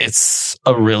where it's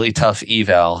a really tough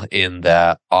eval in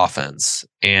that offense.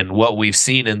 And what we've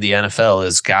seen in the NFL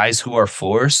is guys who are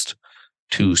forced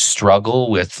to struggle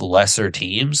with lesser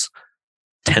teams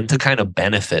tend to kind of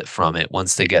benefit from it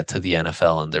once they get to the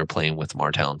NFL and they're playing with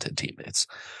more talented teammates.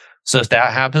 So if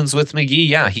that happens with McGee,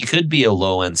 yeah, he could be a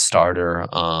low-end starter,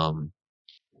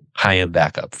 high-end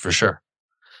backup for sure.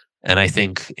 And I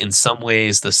think in some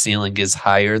ways the ceiling is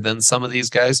higher than some of these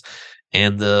guys,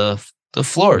 and the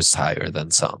floor is higher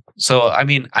than some. So, I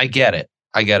mean, I get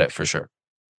it for sure.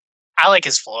 I like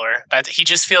his floor, but he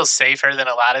just feels safer than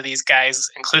a lot of these guys,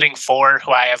 including 4,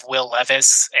 who I have Will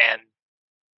Levis. And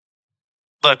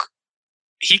look,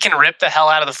 he can rip the hell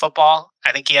out of the football.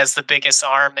 I think he has the biggest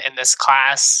arm in this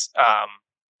class.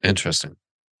 Interesting.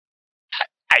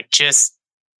 I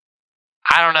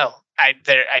don't know. I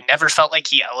never felt like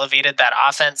he elevated that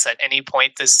offense at any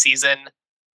point this season.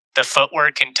 The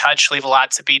footwork and touch leave a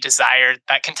lot to be desired.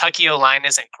 That Kentucky O-line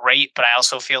isn't great, but I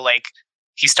also feel like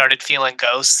he started feeling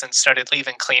ghosts and started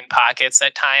leaving clean pockets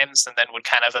at times, and then would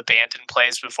kind of abandon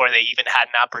plays before they even had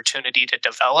an opportunity to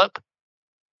develop.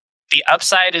 The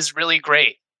upside is really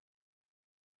great.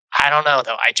 I don't know,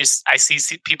 though. I see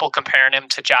people comparing him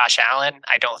to Josh Allen.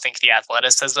 I don't think the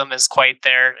athleticism is quite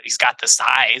there. He's got the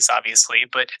size, obviously,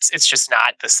 but it's just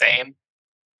not the same.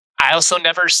 I also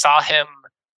never saw him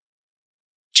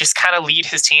just kind of lead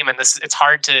his team, and it's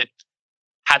hard to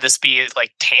have this be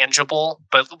like tangible,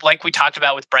 but like we talked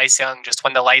about with Bryce Young, just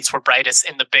when the lights were brightest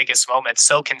in the biggest moments,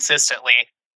 so consistently,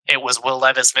 it was Will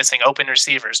Levis missing open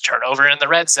receivers, turnover in the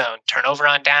red zone, turnover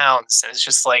on downs. And it's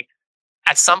just like,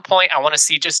 at some point, I want to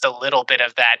see just a little bit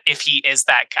of that. If he is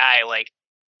that guy, like,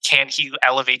 can he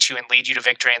elevate you and lead you to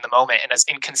victory in the moment? And as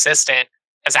inconsistent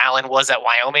as Allen was at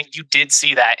Wyoming, you did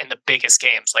see that in the biggest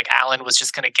games. Like, Allen was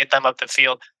just going to get them up the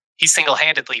field. He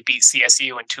single-handedly beat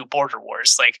CSU in 2 border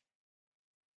wars. Like,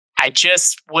 I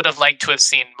just would have liked to have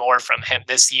seen more from him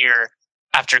this year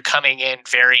after coming in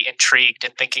very intrigued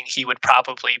and thinking he would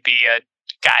probably be a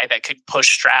guy that could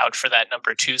push Stroud for that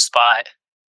number 2 spot.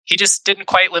 He just didn't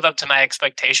quite live up to my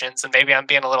expectations, and maybe I'm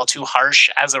being a little too harsh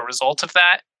as a result of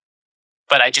that,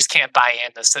 but I just can't buy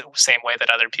in the same way that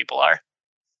other people are.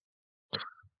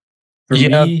 For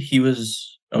me, he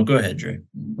was... Oh, go ahead, Dre.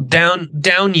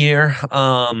 Down year,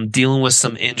 dealing with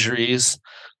some injuries.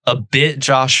 A bit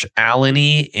Josh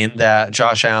Allen-y in that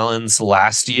Josh Allen's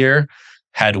last year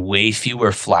had way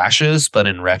fewer flashes, but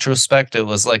in retrospect, it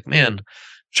was like, man,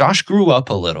 Josh grew up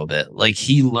a little bit. Like,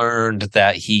 he learned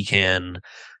that he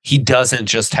doesn't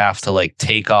just have to like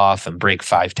take off and break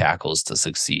 5 tackles to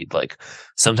succeed. Like,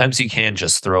 sometimes you can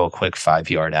just throw a quick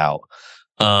 5-yard out.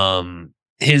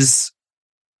 His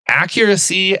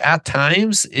accuracy at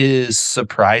times is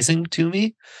surprising to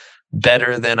me,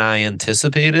 better than I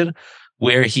anticipated.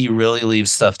 Where he really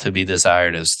leaves stuff to be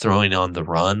desired is throwing on the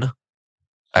run.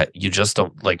 You just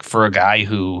don't, like, for a guy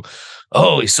who,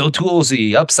 he's so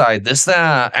toolsy, upside, this,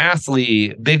 that,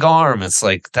 athlete, big arm. It's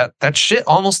like that shit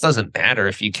almost doesn't matter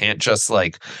if you can't just,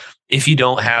 like, if you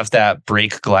don't have that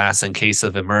break glass in case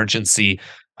of emergency,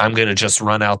 I'm going to just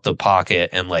run out the pocket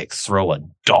and like throw a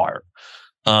dart.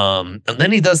 And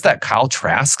then he does that Kyle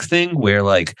Trask thing where,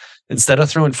 like, instead of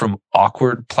throwing from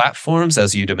awkward platforms,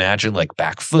 as you'd imagine, like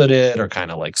back-footed or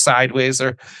kind of like sideways,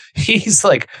 or he's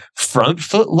like front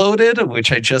foot loaded,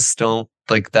 which I just don't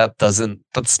like.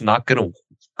 That's not going to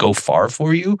go far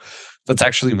for you. that's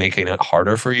actually making it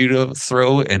harder for you to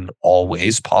throw in all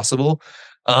ways possible.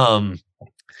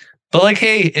 But like,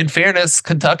 hey, in fairness,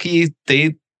 Kentucky,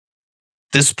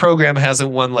 this program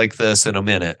hasn't won like this in a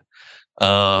minute.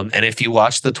 And if you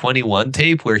watch the 21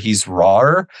 tape where he's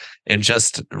raw and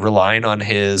just relying on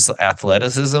his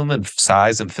athleticism and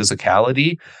size and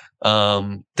physicality,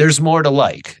 there's more to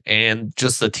like. And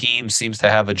just the team seems to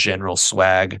have a general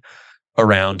swag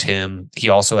around him. He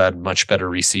also had much better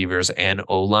receivers and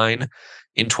O-line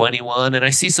in 21. And I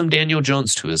see some Daniel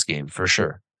Jones to his game for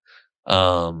sure.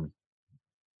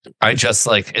 I just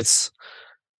like, it's,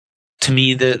 to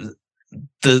me, the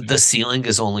ceiling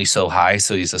is only so high.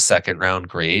 So he's a second round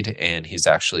grade, and he's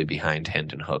actually behind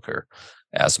Hendon Hooker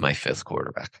as my 5th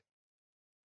quarterback.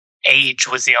 Age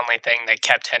was the only thing that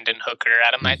kept Hendon Hooker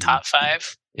out of my top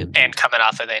 5. Indeed. And coming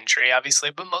off of the injury,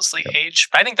 obviously, but mostly age.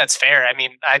 But I think that's fair. I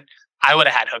mean, I would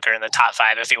have had Hooker in the top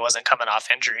 5 if he wasn't coming off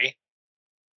injury.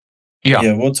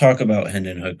 Yeah, we'll talk about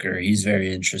Hendon Hooker. He's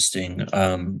very interesting.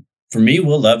 For me,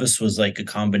 Will Levis was like a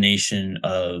combination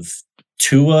of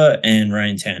Tua and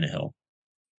Ryan Tannehill.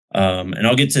 And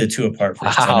I'll get to the Tua part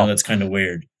first. Wow. I know that's kind of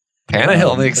weird.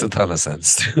 Tannehill makes a ton of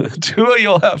sense. Tua,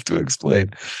 you'll have to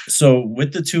explain. So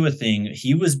with the Tua thing,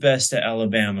 he was best at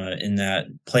Alabama in that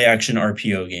play action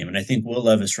RPO game. And I think Will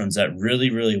Levis runs that really,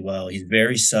 really well. He's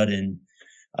very sudden.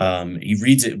 He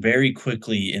reads it very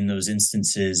quickly in those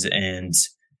instances. And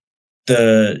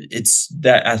it's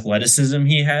that athleticism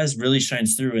he has really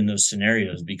shines through in those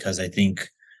scenarios, because I think,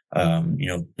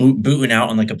 booting out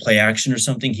on like a play action or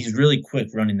something, he's really quick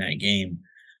running that game.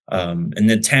 And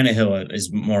then Tannehill is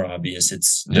more obvious.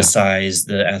 It's the size,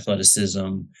 the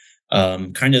athleticism,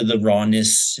 kind of the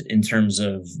rawness in terms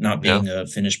of not being a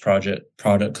finished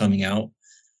product coming out.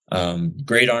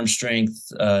 Great arm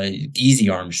strength, easy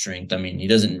arm strength. I mean, he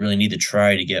doesn't really need to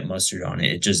try to get mustard on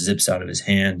it. It just zips out of his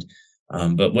hand.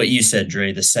 But what you said,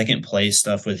 Dre, the second play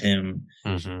stuff with him,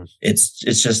 it's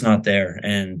just not there.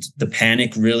 And the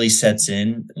panic really sets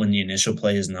in when the initial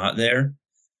play is not there.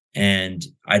 And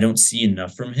I don't see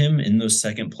enough from him in those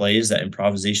second plays, that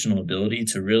improvisational ability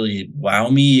to really wow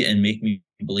me and make me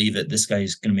believe that this guy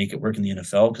is going to make it work in the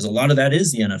NFL. Because a lot of that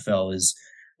is the NFL, is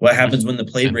what happens when the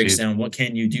play breaks down. What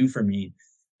can you do for me?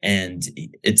 And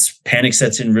it's panic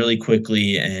sets in really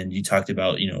quickly. And you talked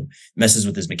about, messes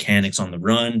with his mechanics on the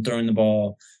run, throwing the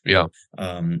ball. Yeah.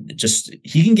 Just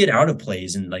he can get out of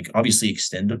plays and like obviously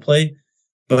extend a play,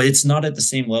 but it's not at the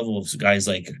same level of guys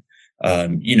like,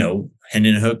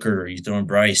 Hendon Hooker, or you throwing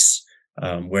Bryce,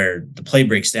 where the play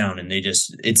breaks down and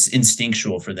it's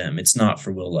instinctual for them. It's not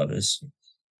for Will Levis.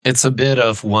 It's a bit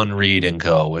of one read and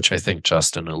go, which I think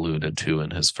Justin alluded to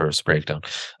in his first breakdown.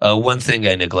 One thing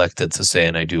I neglected to say,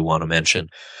 and I do want to mention,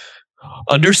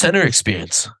 under center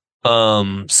experience.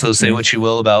 So say what you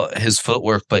will about his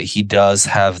footwork, but he does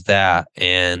have that.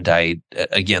 And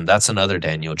again, that's another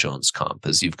Daniel Jones comp,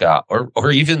 as you've got,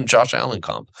 or even Josh Allen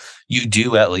comp. You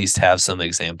do at least have some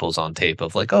examples on tape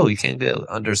of like, oh, he can get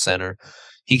under center.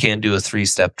 He can do a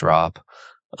 3-step drop.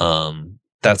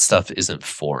 That stuff isn't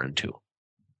foreign to him.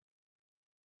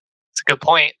 It's a good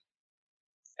point.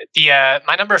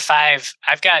 My number 5,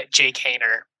 I've got Jake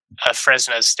Haener of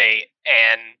Fresno State,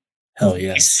 and hell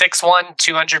yeah, he's 6'1",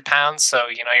 200 pounds. So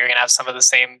you're gonna have some of the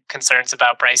same concerns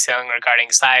about Bryce Young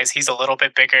regarding size. He's a little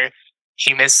bit bigger.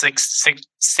 He missed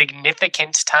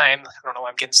significant time. I don't know why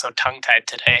I'm getting so tongue tied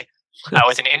today.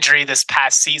 With an injury this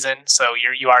past season, so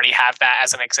you already have that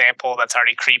as an example that's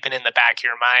already creeping in the back of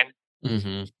your mind.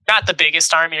 Mm-hmm. Not the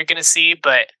biggest arm you're gonna see,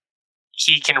 but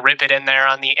he can rip it in there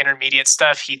on the intermediate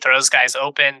stuff. He throws guys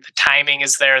open. The timing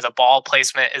is there. The ball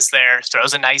placement is there.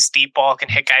 Throws a nice deep ball, can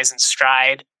hit guys in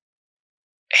stride.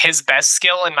 His best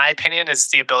skill, in my opinion, is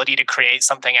the ability to create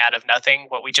something out of nothing.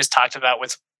 What we just talked about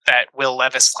with that Will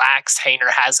Levis lacks, Haener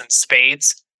has in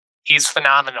spades. He's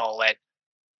phenomenal at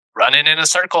running in a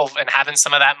circle and having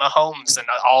some of that Mahomes. And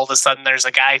all of a sudden there's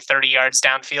a guy 30 yards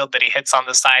downfield that he hits on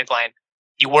the sideline.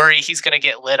 You worry he's going to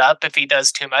get lit up if he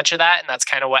does too much of that. And that's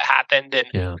kind of what happened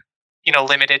and,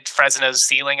 limited Fresno's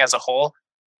ceiling as a whole.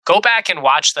 Go back and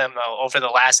watch them, though, over the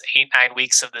last 8-9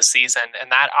 weeks of the season.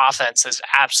 And that offense is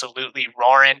absolutely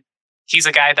roaring. He's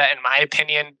a guy that, in my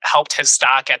opinion, helped his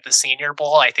stock at the Senior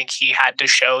Bowl. I think he had to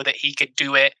show that he could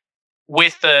do it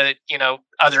with the,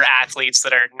 other athletes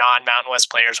that are non-Mountain West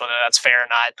players, whether that's fair or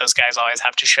not. Those guys always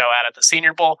have to show out at the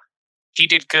Senior Bowl. He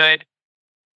did good.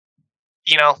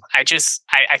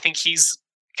 I think he's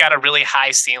got a really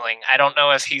high ceiling. I don't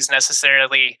know if he's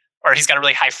necessarily, or he's got a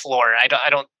really high floor. I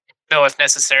don't know if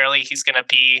necessarily he's going to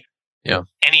be an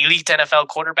elite NFL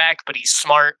quarterback, but he's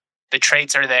smart. The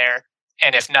traits are there.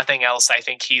 And if nothing else, I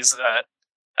think he's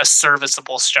a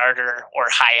serviceable starter or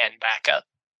high-end backup.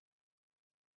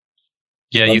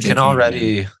 Yeah, you can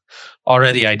already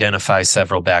identify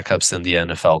several backups in the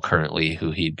NFL currently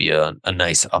who he'd be a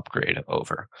nice upgrade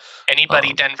over.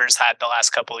 Anybody Denver's had the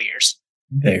last couple of years.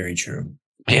 Very true.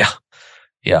 Yeah.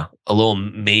 Yeah. A little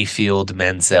Mayfield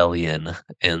Manzielian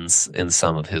in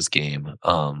some of his game.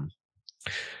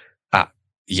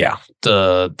 Yeah.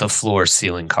 The floor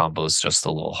ceiling combo is just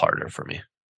a little harder for me.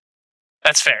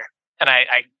 That's fair. And I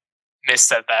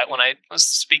missaid that when I was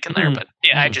speaking there, but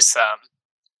yeah, I just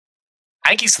I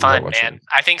think he's fun, man.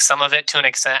 I think some of it to an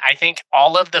extent. I think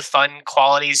all of the fun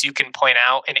qualities you can point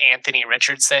out in Anthony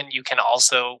Richardson, you can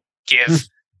also give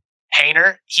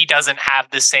Haener. He doesn't have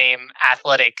the same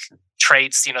athletic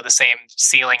traits, the same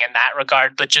ceiling in that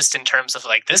regard, but just in terms of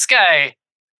like this guy,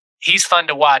 he's fun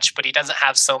to watch, but he doesn't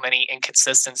have so many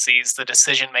inconsistencies. The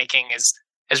decision making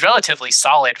is relatively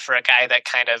solid for a guy that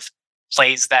kind of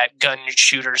plays that gun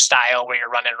shooter style where you're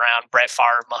running around Brett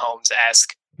Favre,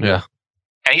 Mahomes-esque. Yeah.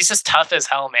 And he's just tough as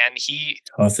hell, man. He,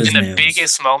 tough as in the nails.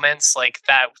 biggest moments, like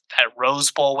that Rose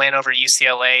Bowl win over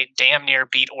UCLA, damn near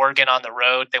beat Oregon on the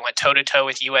road. They went toe-to-toe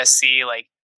with USC, like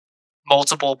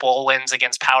multiple bowl wins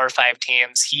against Power 5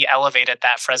 teams. He elevated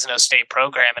that Fresno State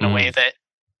program in a way that,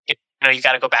 you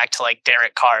got to go back to like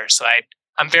Derek Carr. So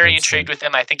I'm very intrigued with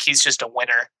him. I think he's just a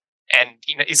winner. And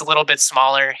he's a little bit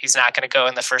smaller. He's not going to go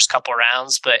in the first couple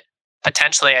rounds, but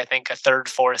potentially I think a 3rd,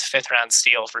 4th, 5th round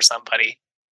steal for somebody.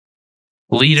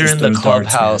 Leader in the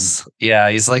clubhouse. Yeah,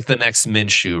 he's like the next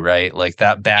Minshew, right? Like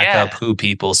that backup who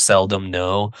people seldom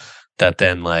know that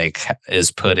then like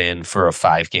is put in for a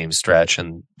 5-game stretch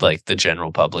and like the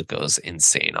general public goes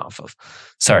insane off of.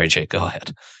 Sorry, Jake, go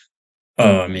ahead.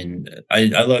 Oh, I mean, I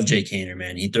love Jake Haener,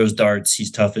 man. He throws darts.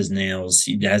 He's tough as nails.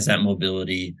 He has that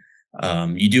mobility.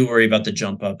 You do worry about the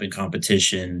jump up in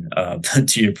competition. But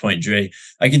to your point, Dre,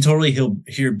 I can totally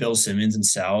hear Bill Simmons and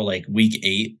Sal like week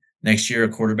 8 next year. A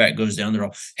quarterback goes down. They're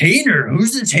all Haener.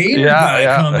 Who's this Haener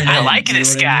guy coming in? I like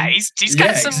this guy. I mean? He's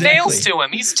got some nails to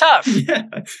him. He's tough. Yeah,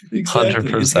 exactly.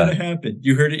 100%. It's gonna happen.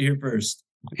 You heard it here first.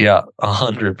 Yeah,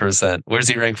 100%. Where's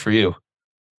he rank for you?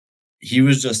 He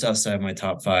was just outside my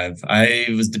top 5. I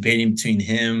was debating between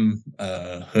him,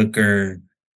 Hooker,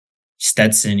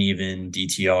 Stetson, even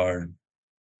DTR.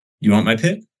 You want my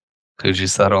pick? Who'd you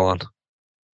settle on?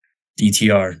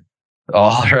 DTR.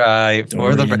 All right,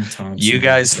 for Thompson, you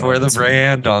guys for the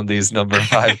brand on these number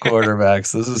 5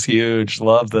 quarterbacks. This is huge.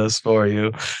 Love this for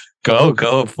you.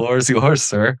 Go. Floor is yours,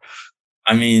 sir.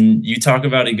 I mean, you talk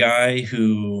about a guy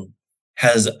who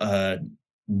has a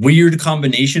weird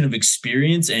combination of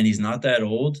experience, and he's not that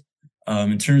old.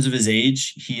 In terms of his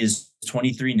age, he is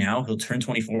 23 now. He'll turn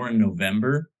 24 in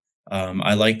November.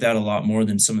 I like that a lot more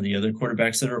than some of the other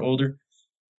quarterbacks that are older.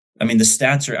 I mean, the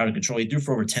stats are out of control. He threw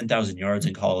for over 10,000 yards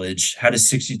in college, had a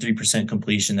 63%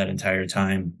 completion that entire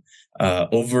time,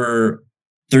 over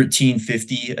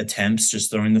 1,350 attempts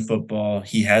just throwing the football.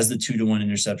 He has the 2-to-1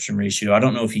 interception ratio. I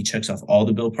don't know if he checks off all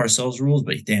the Bill Parcells rules,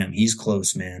 but damn, he's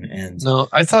close, man. And no,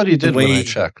 I thought he did when I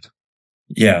checked.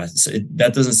 Yeah, so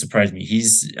that doesn't surprise me.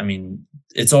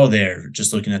 It's all there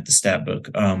just looking at the stat book.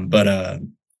 But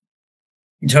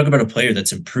you talk about a player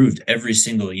that's improved every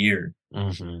single year,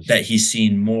 that he's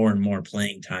seen more and more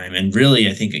playing time. And really,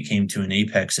 I think it came to an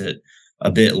apex at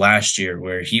a bit last year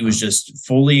where he was just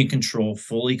fully in control,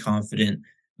 fully confident.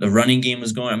 The running game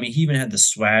was going. I mean, he even had the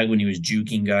swag when he was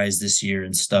juking guys this year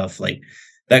and stuff. Like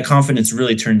that confidence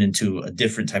really turned into a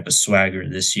different type of swagger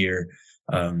this year.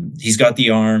 He's got the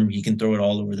arm. He can throw it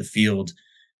all over the field.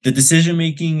 The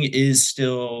decision-making is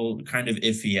still kind of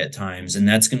iffy at times, and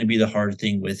that's going to be the hard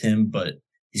thing with him. But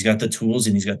he's got the tools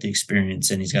and he's got the experience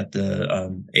and he's got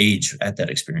the age at that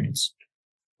experience.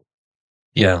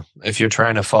 Yeah. If you're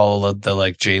trying to follow the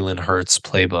like Jalen Hurts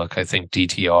playbook, I think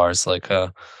DTR is like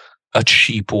a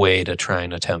cheap way to try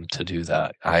and attempt to do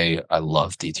that. I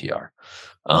love DTR.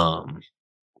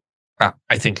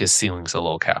 I think his ceiling's a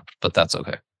little capped, but that's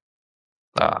okay.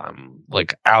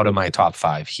 Like out of my top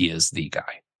 5, he is the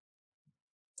guy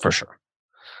for sure.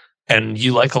 And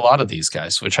you like a lot of these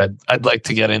guys, which I'd like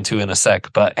to get into in a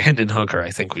sec, but Hendon Hooker, I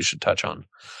think we should touch on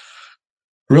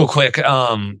real quick.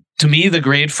 To me, the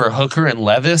grade for Hooker and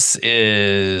Levis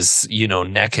is,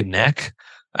 neck and neck.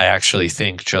 I actually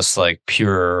think just like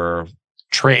pure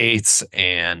traits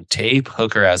and tape,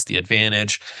 Hooker has the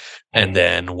advantage. And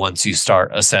then once you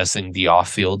start assessing the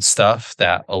off-field stuff,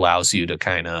 that allows you to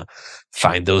kind of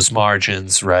find those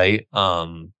margins, right?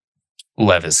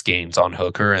 Levis gains on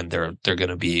Hooker, and they're going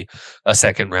to be a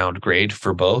 2nd-round grade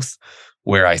for both,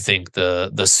 where I think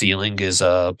the ceiling is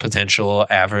a potential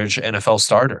average NFL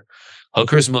starter.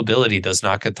 Hooker's mobility does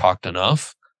not get talked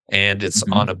enough, and it's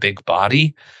on a big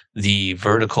body. The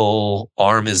vertical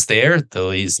arm is there,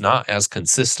 though he's not as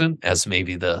consistent as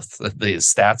maybe the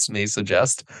stats may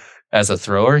suggest. As a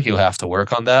thrower, he'll have to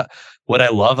work on that. What I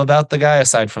love about the guy,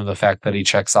 aside from the fact that he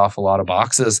checks off a lot of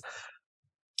boxes,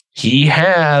 he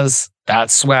has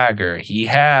that swagger. He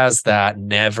has that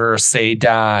never say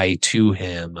die to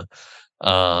him.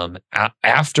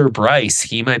 After Bryce,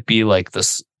 he might be like the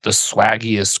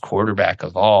swaggiest quarterback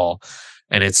of all.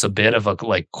 And it's a bit of a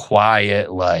like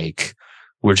quiet, like,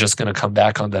 we're just going to come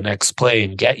back on the next play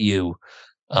and get you.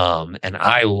 And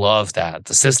I love that.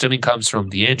 The system he comes from,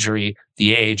 the injury,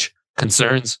 the age,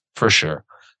 concerns for sure.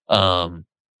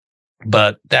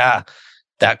 But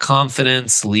that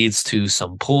confidence leads to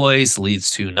some poise, leads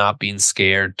to not being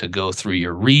scared to go through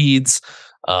your reads,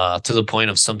 to the point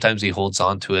of sometimes he holds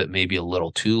on to it maybe a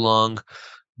little too long.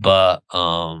 But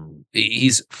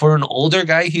he's, for an older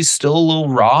guy, he's still a little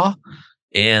raw.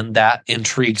 And that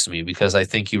intrigues me because I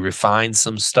think you refine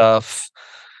some stuff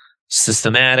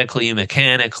systematically,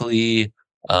 mechanically,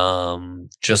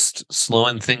 just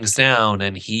slowing things down.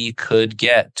 And he could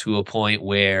get to a point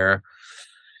where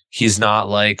he's not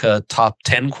like a top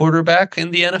 10 quarterback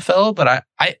in the NFL, but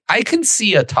I can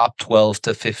see a top 12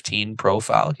 to 15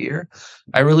 profile here.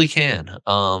 I really can.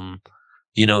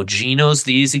 Geno's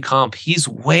the easy comp. He's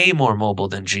way more mobile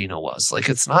than Geno was. Like,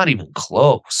 it's not even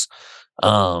close.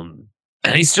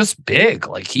 And he's just big.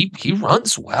 Like, he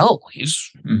runs well.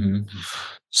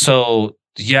 So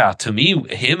yeah, to me,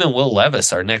 him and Will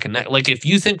Levis are neck and neck. Like, if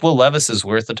you think Will Levis is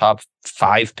worth a top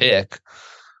 5 pick,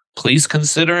 please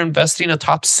consider investing a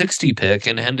top 60 pick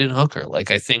in Hendon Hooker.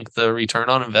 Like, I think the return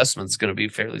on investment is going to be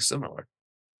fairly similar.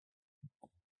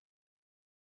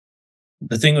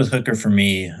 The thing with Hooker for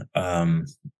me,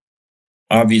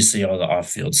 obviously all the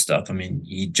off-field stuff. I mean,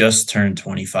 he just turned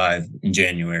 25 in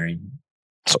January.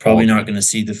 He's probably not going to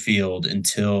see the field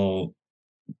until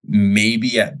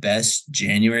maybe at best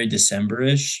January,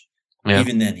 December-ish. Yeah.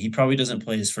 Even then, he probably doesn't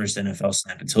play his first NFL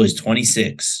snap until he's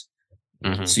 26.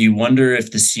 So you wonder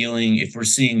if the ceiling, if we're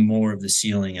seeing more of the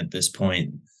ceiling at this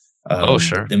point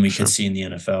than we could see in the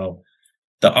NFL.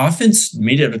 The offense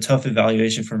made it a tough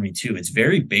evaluation for me too. It's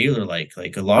very Baylor-like,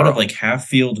 like a lot of like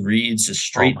half-field reads, just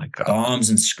straight bombs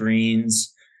and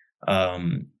screens.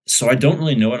 So I don't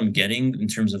really know what I'm getting in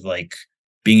terms of like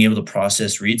being able to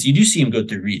process reads. You do see him go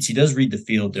through reads. He does read the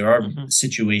field. There are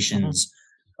situations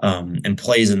and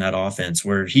plays in that offense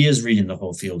where he is reading the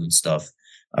whole field and stuff.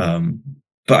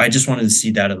 But I just wanted to see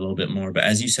that a little bit more. But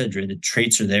as you said, Dre, the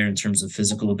traits are there in terms of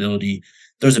physical ability.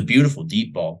 There's a beautiful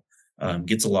deep ball.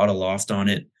 Gets a lot of loft on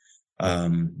it.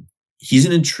 He's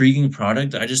an intriguing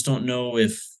product. I just don't know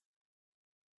if,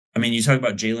 I mean, you talk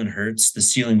about Jalen Hurts. The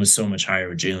ceiling was so much higher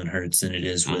with Jalen Hurts than it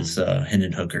is with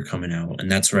Hendon Hooker coming out.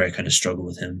 And that's where I kind of struggle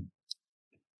with him.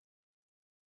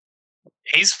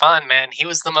 He's fun, man. He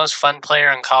was the most fun player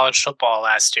in college football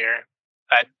last year.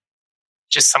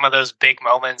 Just some of those big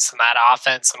moments in that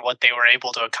offense and what they were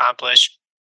able to accomplish.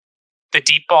 The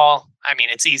deep ball, I mean,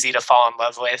 it's easy to fall in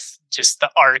love with. Just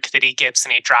the arc that he gets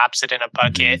and he drops it in a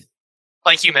bucket.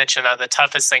 Like you mentioned, the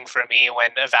toughest thing for me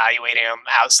when evaluating him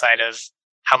outside of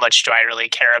how much do I really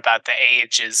care about the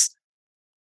age is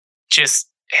just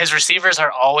his receivers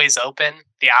are always open.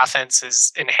 The offense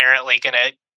is inherently going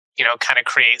to, kind of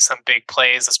create some big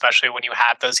plays, especially when you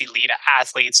have those elite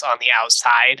athletes on the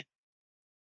outside.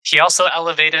 He also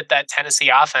elevated that Tennessee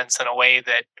offense in a way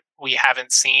that we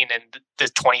haven't seen in the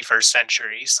 21st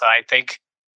century. So I think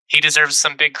he deserves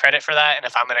some big credit for that. And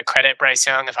if I'm going to credit Bryce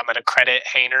Young, if I'm going to credit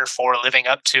Haener for living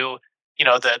up to,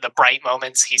 the bright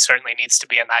moments, he certainly needs to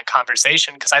be in that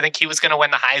conversation because I think he was going to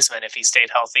win the Heisman if he stayed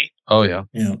healthy. Oh, yeah.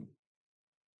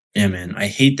 Yeah, man. I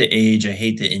hate the age. I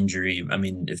hate the injury. I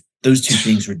mean, if those two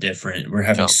things were different, we're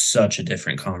having such a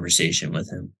different conversation with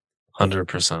him.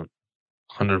 100%.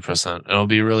 100%. It'll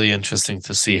be really interesting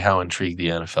to see how intrigued the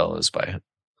NFL is by him.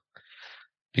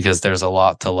 Because there's a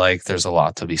lot to like, there's a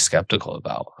lot to be skeptical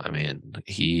about. I mean,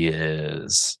 he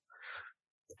is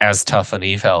as tough an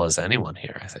eval as anyone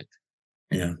here, I think.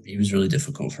 Yeah, he was really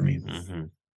difficult for me.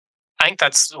 I think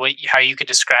that's how you could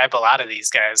describe a lot of these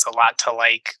guys. A lot to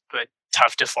like, but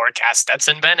tough to forecast.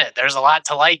 Stetson Bennett, there's a lot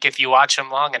to like if you watch him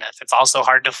long enough. It's also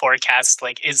hard to forecast,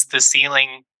 like, is the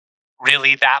ceiling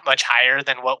really that much higher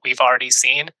than what we've already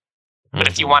seen? But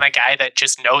if you want a guy that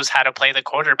just knows how to play the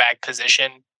quarterback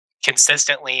position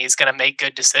consistently, he's going to make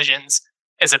good decisions,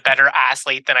 is a better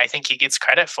athlete than I think he gets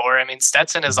credit for. I mean,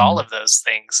 Stetson is all of those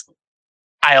things.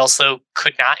 I also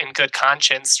could not in good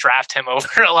conscience draft him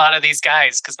over a lot of these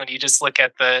guys because when you just look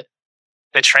at the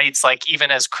traits, like even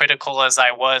as critical as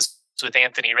I was with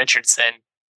Anthony Richardson,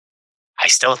 I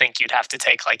still think you'd have to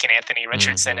take like an Anthony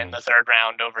Richardson in the third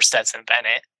round over Stetson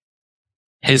Bennett.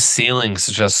 His ceiling's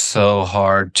just so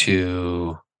hard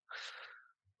to.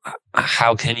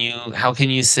 How can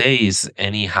you say he's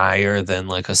any higher than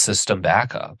like a system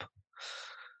backup?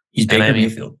 He's Baker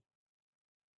Mayfield.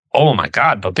 Oh my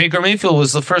God! But Baker Mayfield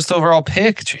was the first overall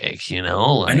pick, Jake. You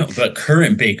know, like, I know, but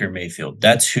current Baker Mayfield,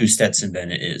 that's who Stetson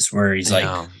Bennett is. Where he's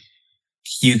like,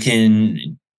 you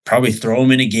can probably throw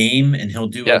him in a game and he'll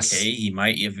do okay. He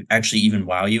might actually even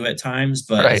wow you at times,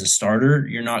 but as a starter,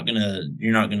 you're not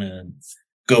gonna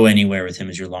go anywhere with him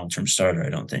as your long-term starter. I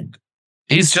don't think.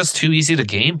 He's just too easy to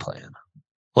game plan.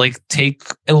 Like,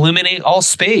 eliminate all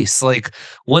space. Like,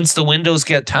 once the windows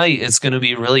get tight, it's going to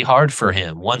be really hard for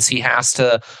him. Once he has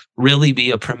to really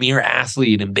be a premier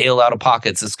athlete and bail out of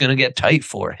pockets, it's going to get tight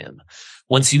for him.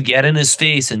 Once you get in his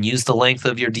face and use the length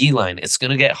of your D-line, it's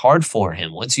going to get hard for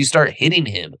him. Once you start hitting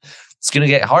him, it's going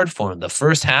to get hard for him. The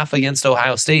first half against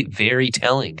Ohio State, very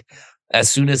telling. As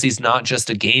soon as he's not just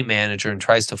a game manager and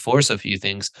tries to force a few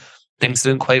things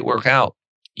didn't quite work out.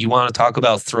 You want to talk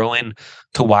about throwing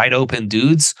to wide open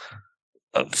dudes?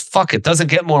 It doesn't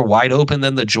get more wide open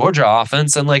than the Georgia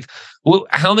offense. And like,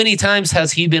 how many times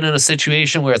has he been in a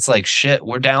situation where it's like, shit,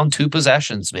 we're down 2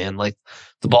 possessions, man. Like,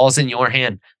 the ball's in your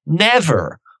hand.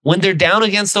 Never. When they're down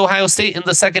against Ohio State in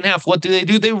the second half, what do?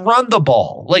 They run the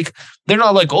ball. Like, they're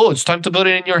not like, oh, it's time to put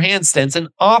it in your hand, Stenson.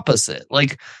 Opposite.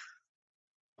 Like,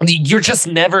 you're just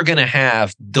never going to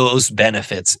have those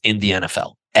benefits in the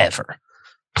NFL ever.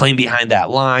 Playing behind that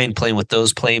line, playing with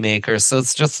those playmakers. So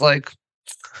it's just like,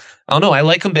 I don't know. I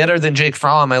like him better than Jake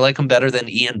Fromm. I like him better than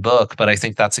Ian Book, but I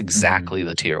think that's exactly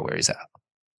the tier where he's at.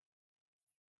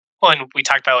 Well, and we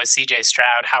talked about with CJ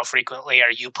Stroud, how frequently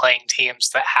are you playing teams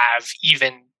that have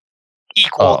even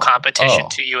equal competition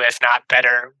to you, if not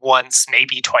better, once,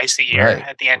 maybe twice a year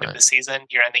at the end of the season?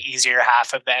 You're in the easier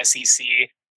half of the SEC.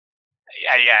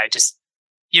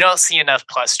 You don't see enough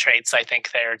plus traits, I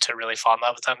think, there to really fall in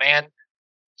love with him. And,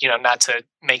 not to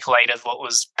make light of what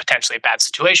was potentially a bad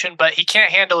situation, but he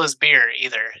can't handle his beer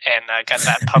either, and got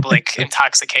that public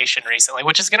intoxication recently,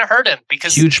 which is going to hurt him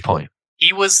because huge point.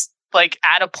 He was like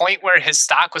at a point where his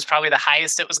stock was probably the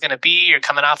highest it was going to be. You're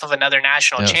coming off of another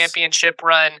national championship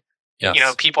run.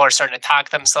 Yes. People are starting to talk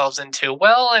themselves into,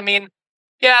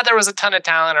 there was a ton of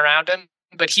talent around him,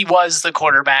 but he was the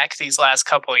quarterback these last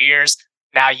couple of years.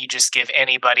 Now you just give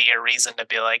anybody a reason to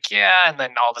be like, and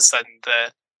then all of a sudden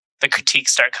the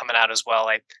critiques start coming out as well.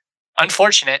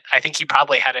 Unfortunate. I think he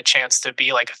probably had a chance to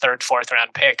be like a 3rd, 4th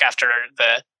round pick after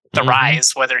the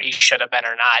rise, whether he should have been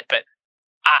or not. But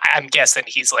I'm guessing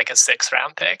he's like a 6th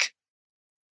round pick.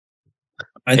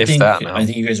 I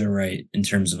think you guys are right in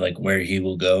terms of like where he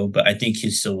will go, but I think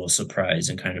he still will surprise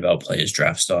and kind of outplay his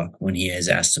draft stock when he is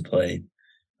asked to play.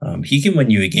 He can win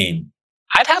you a game.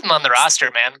 I'd have him on the roster,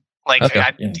 man.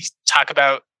 Talk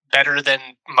about better than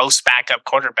most backup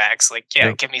quarterbacks.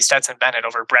 Give me Stetson Bennett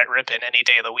over Brett Rippon any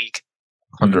day of the week.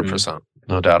 100%.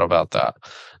 No doubt about that.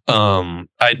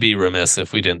 I'd be remiss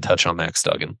if we didn't touch on Max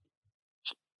Duggan.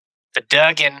 The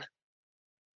Duggan.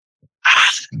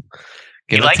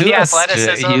 You like the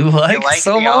athleticism. You like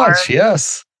so much,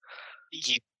 yes.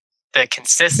 The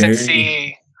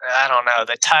consistency, I don't know.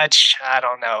 The touch, I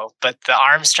don't know. But the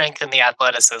arm strength and the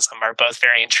athleticism are both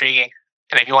very intriguing.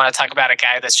 And if you want to talk about a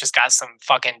guy that's just got some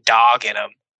fucking dog in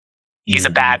him, he's a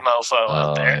bad mofo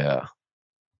out there. Yeah.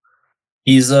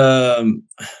 He's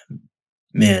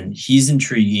he's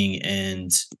intriguing,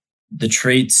 and the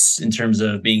traits in terms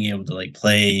of being able to like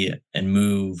play and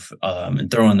move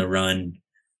and throw on the run,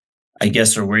 I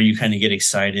guess, are where you kind of get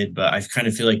excited. But I kind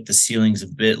of feel like the ceiling's a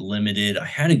bit limited. I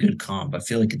had a good comp. I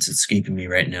feel like it's escaping me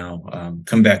right now.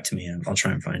 Come back to me. I'll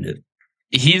try and find it.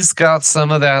 He's got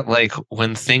some of that, like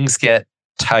when things get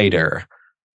tighter,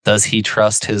 does he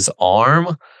trust his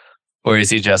arm, or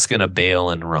is he just going to bail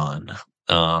and run?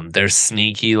 There's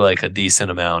sneaky, like a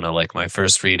decent amount of like, my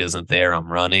first read isn't there,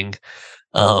 I'm running.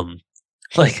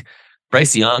 Like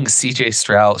Bryce Young, CJ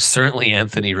Stroud, certainly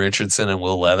Anthony Richardson and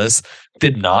Will Levis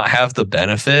did not have the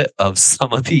benefit of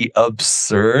some of the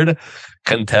absurd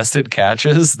contested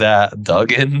catches that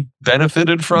Duggan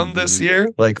benefited from this year.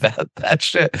 Like that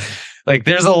shit. Like,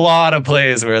 there's a lot of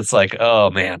plays where it's like, oh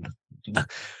man,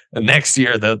 next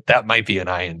year that might be an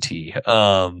INT.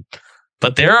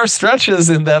 But there are stretches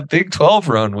in that Big 12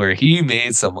 run where he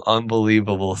made some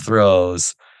unbelievable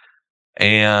throws.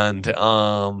 And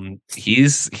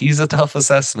he's a tough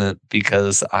assessment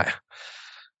because I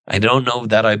don't know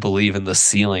that I believe in the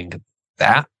ceiling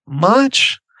that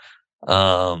much.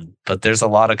 But there's a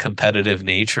lot of competitive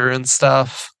nature and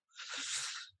stuff.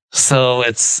 So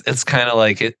it's kind of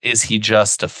like, is he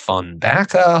just a fun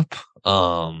backup?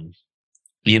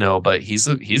 but he's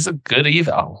a good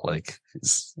eval. Like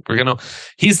he's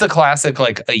the classic,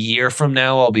 like a year from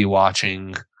now, I'll be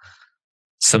watching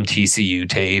some TCU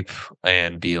tape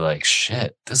and be like,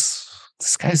 shit, this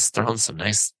guy's throwing some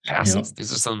nice passes. Yep.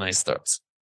 These are some nice throws.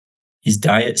 He's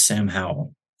Diet Sam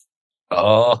Howell.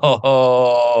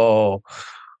 Oh,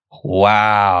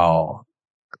 wow.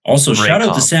 Also, great shout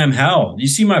out to Sam Howell. You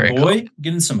see my boy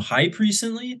getting some hype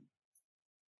recently?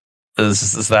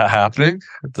 Is that happening?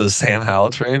 The Sam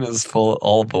Howell train is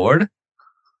all aboard?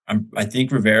 I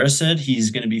think Rivera said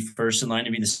he's going to be first in line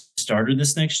to be the starter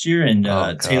this next year. And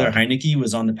Taylor Heineke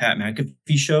was on the Pat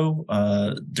McAfee show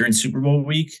during Super Bowl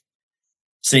week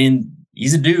saying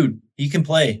he's a dude. He can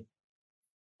play.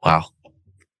 Wow.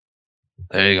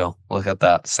 There you go. Look at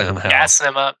that. Sam Howell. Gassing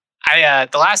him up. The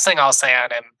last thing I'll say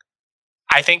on him,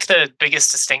 I think the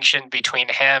biggest distinction between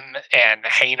him and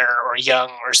Haener or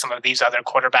Young or some of these other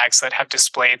quarterbacks that have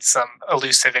displayed some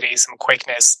elusivity, some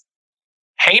quickness,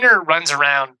 Haener runs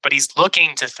around, but he's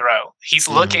looking to throw. He's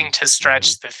looking to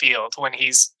stretch the field when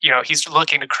he's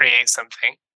looking to create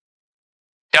something.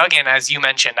 Duggan, as you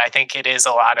mentioned, I think it is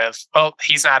a lot of,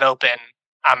 he's not open,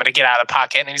 I'm going to get out of the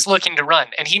pocket, and he's looking to run.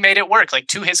 And he made it work. Like,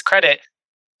 to his credit,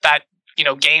 that,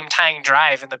 game-tying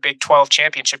drive in the Big 12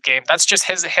 championship game, that's just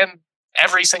him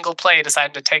every single play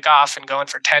deciding to take off and going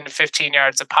for 10 to 15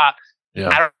 yards a pop. Yeah.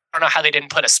 I don't know how they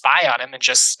didn't put a spy on him and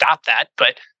just stop that,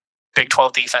 but Big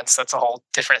 12 defense, that's a whole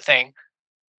different thing.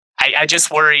 I just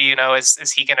worry,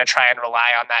 is he going to try and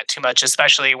rely on that too much,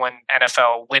 especially when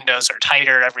NFL windows are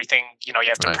tighter, everything, you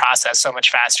have to process so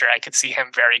much faster. I could see him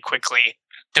very quickly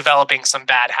developing some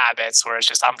bad habits where it's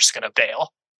just, I'm just going to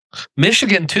bail.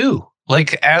 Michigan too.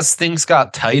 Like, as things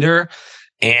got tighter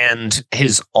and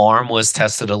his arm was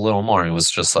tested a little more, he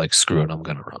was just like, screw it, I'm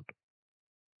going to run.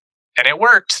 And it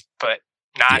worked, but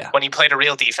not when he played a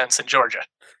real defense in Georgia.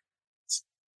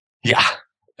 Yeah.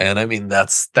 And I mean,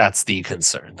 that's the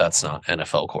concern. That's not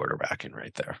NFL quarterbacking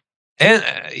right there. And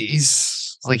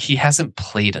he's like, he hasn't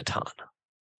played a ton.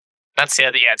 That's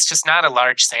it's just not a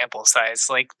large sample size.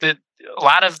 Like, a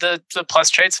lot of the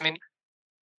plus traits, I mean,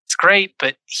 it's great,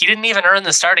 but he didn't even earn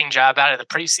the starting job out of the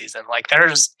preseason. Like,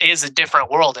 is a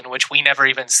different world in which we never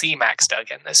even see Max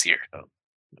Duggan this year.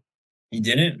 He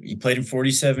didn't. He played in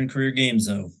 47 career games,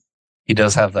 though. He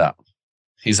does have that.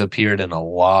 He's appeared in a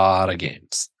lot of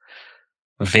games.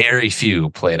 Very few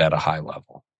played at a high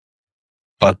level.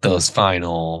 But those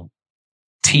final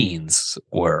teens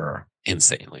were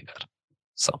insanely good.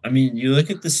 So, I mean, you look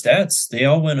at the stats, they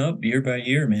all went up year by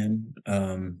year, man.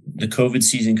 The COVID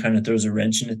season kind of throws a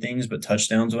wrench into things, but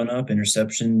touchdowns went up,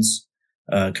 interceptions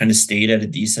kind of stayed at a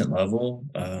decent level.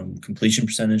 Completion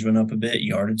percentage went up a bit,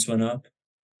 yardage went up.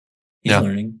 He's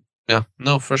learning. Yeah,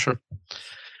 no, for sure.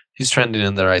 He's trending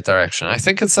in the right direction. I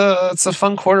think it's a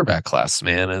fun quarterback class,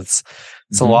 man. It's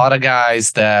a lot of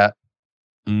guys that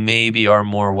maybe are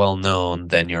more well known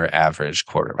than your average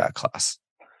quarterback class.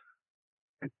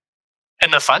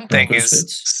 And the fun thing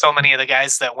is, so many of the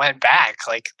guys that went back,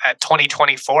 like that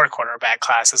 2024 quarterback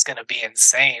class is going to be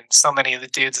insane. So many of the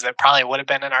dudes that probably would have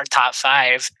been in our top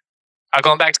 5 are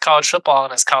going back to college football,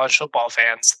 and as college football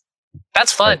fans,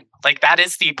 that's fun. Right. Like, that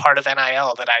is the part of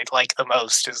NIL that I like the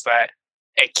most, is that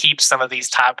it keeps some of these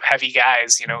top heavy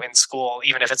guys, in school,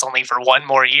 even if it's only for one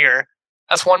more year.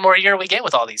 That's one more year we get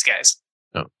with all these guys.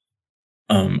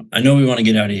 I know we want to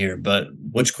get out of here, but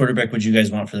which quarterback would you guys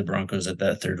want for the Broncos at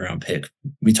that 3rd round pick?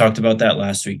 We talked about that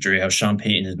last week, Dre, how Sean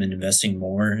Payton has been investing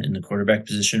more in the quarterback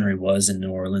position, or he was in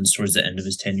New Orleans towards the end of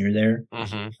his tenure there.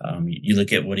 Mm-hmm. You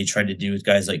look at what he tried to do with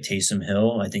guys like Taysom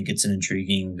Hill. I think it's an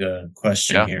intriguing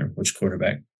question here. Which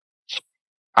quarterback?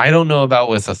 I don't know about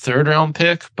with a 3rd round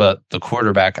pick, but the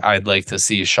quarterback I'd like to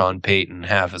see Sean Payton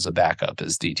have as a backup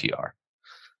is DTR.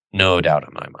 No doubt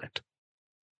in my mind.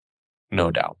 No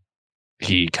doubt.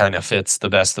 He kind of fits the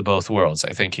best of both worlds.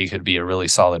 I think he could be a really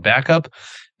solid backup,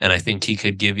 and I think he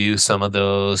could give you some of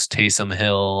those Taysom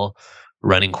Hill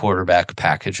running quarterback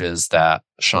packages that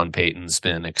Sean Payton's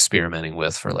been experimenting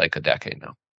with for like a decade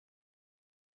now.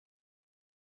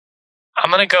 I'm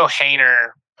going to go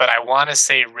Haener, but I want to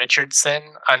say Richardson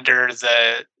under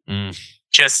the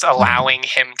just allowing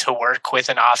him to work with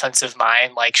an offensive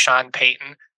mind like Sean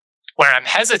Payton, where I'm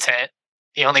hesitant.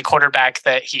 The only quarterback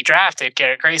that he drafted,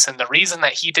 Garrett Grayson, the reason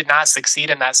that he did not succeed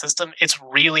in that system, it's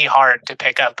really hard to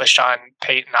pick up a Sean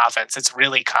Payton offense. It's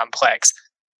really complex.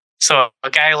 So a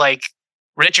guy like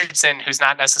Richardson, who's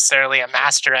not necessarily a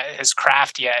master at his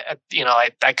craft yet,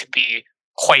 that could be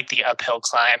quite the uphill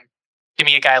climb. Give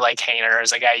me a guy like Haener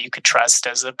as a guy you could trust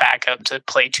as a backup to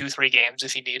play 2-3 games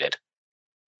if you needed.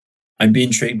 I'd be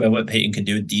intrigued by what Payton can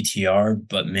do with DTR,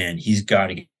 but man, he's got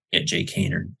to at Jake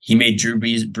Haener. He made Drew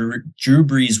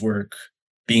Brees work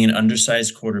being an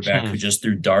undersized quarterback who just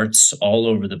threw darts all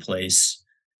over the place.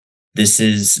 This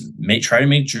is try to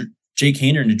make Jake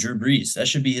Haener into Drew Brees. That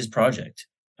should be his project.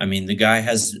 I mean, the guy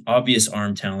has obvious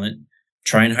arm talent.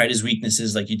 Try and hide his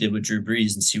weaknesses like you did with Drew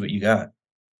Brees and see what you got.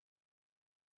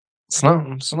 It's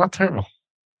not terrible.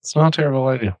 It's not a terrible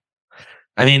idea.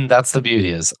 I mean, that's the beauty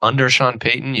is under Sean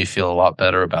Payton, you feel a lot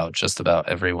better about just about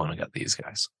every one of these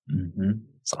guys. Mm-hmm.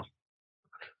 So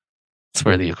that's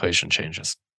where the equation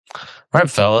changes. All right,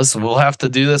 fellas, we'll have to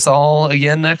do this all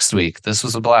again next week. This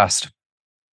was a blast.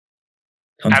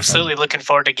 Absolutely looking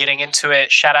forward to getting into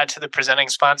it. Shout out to the presenting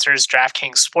sponsors,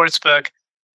 DraftKings Sportsbook.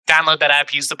 Download that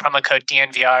app, use the promo code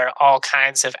DNVR. All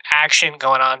kinds of action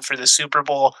going on for the Super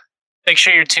Bowl. Make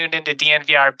sure you're tuned into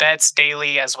DNVR Bets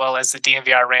daily, as well as the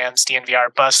DNVR Rams,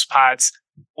 DNVR Bust Pods.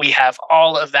 We have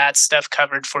all of that stuff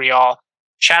covered for y'all.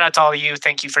 Shout out to all of you.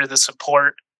 Thank you for the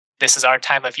support. This is our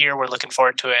time of year. We're looking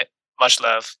forward to it. Much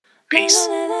love. Peace.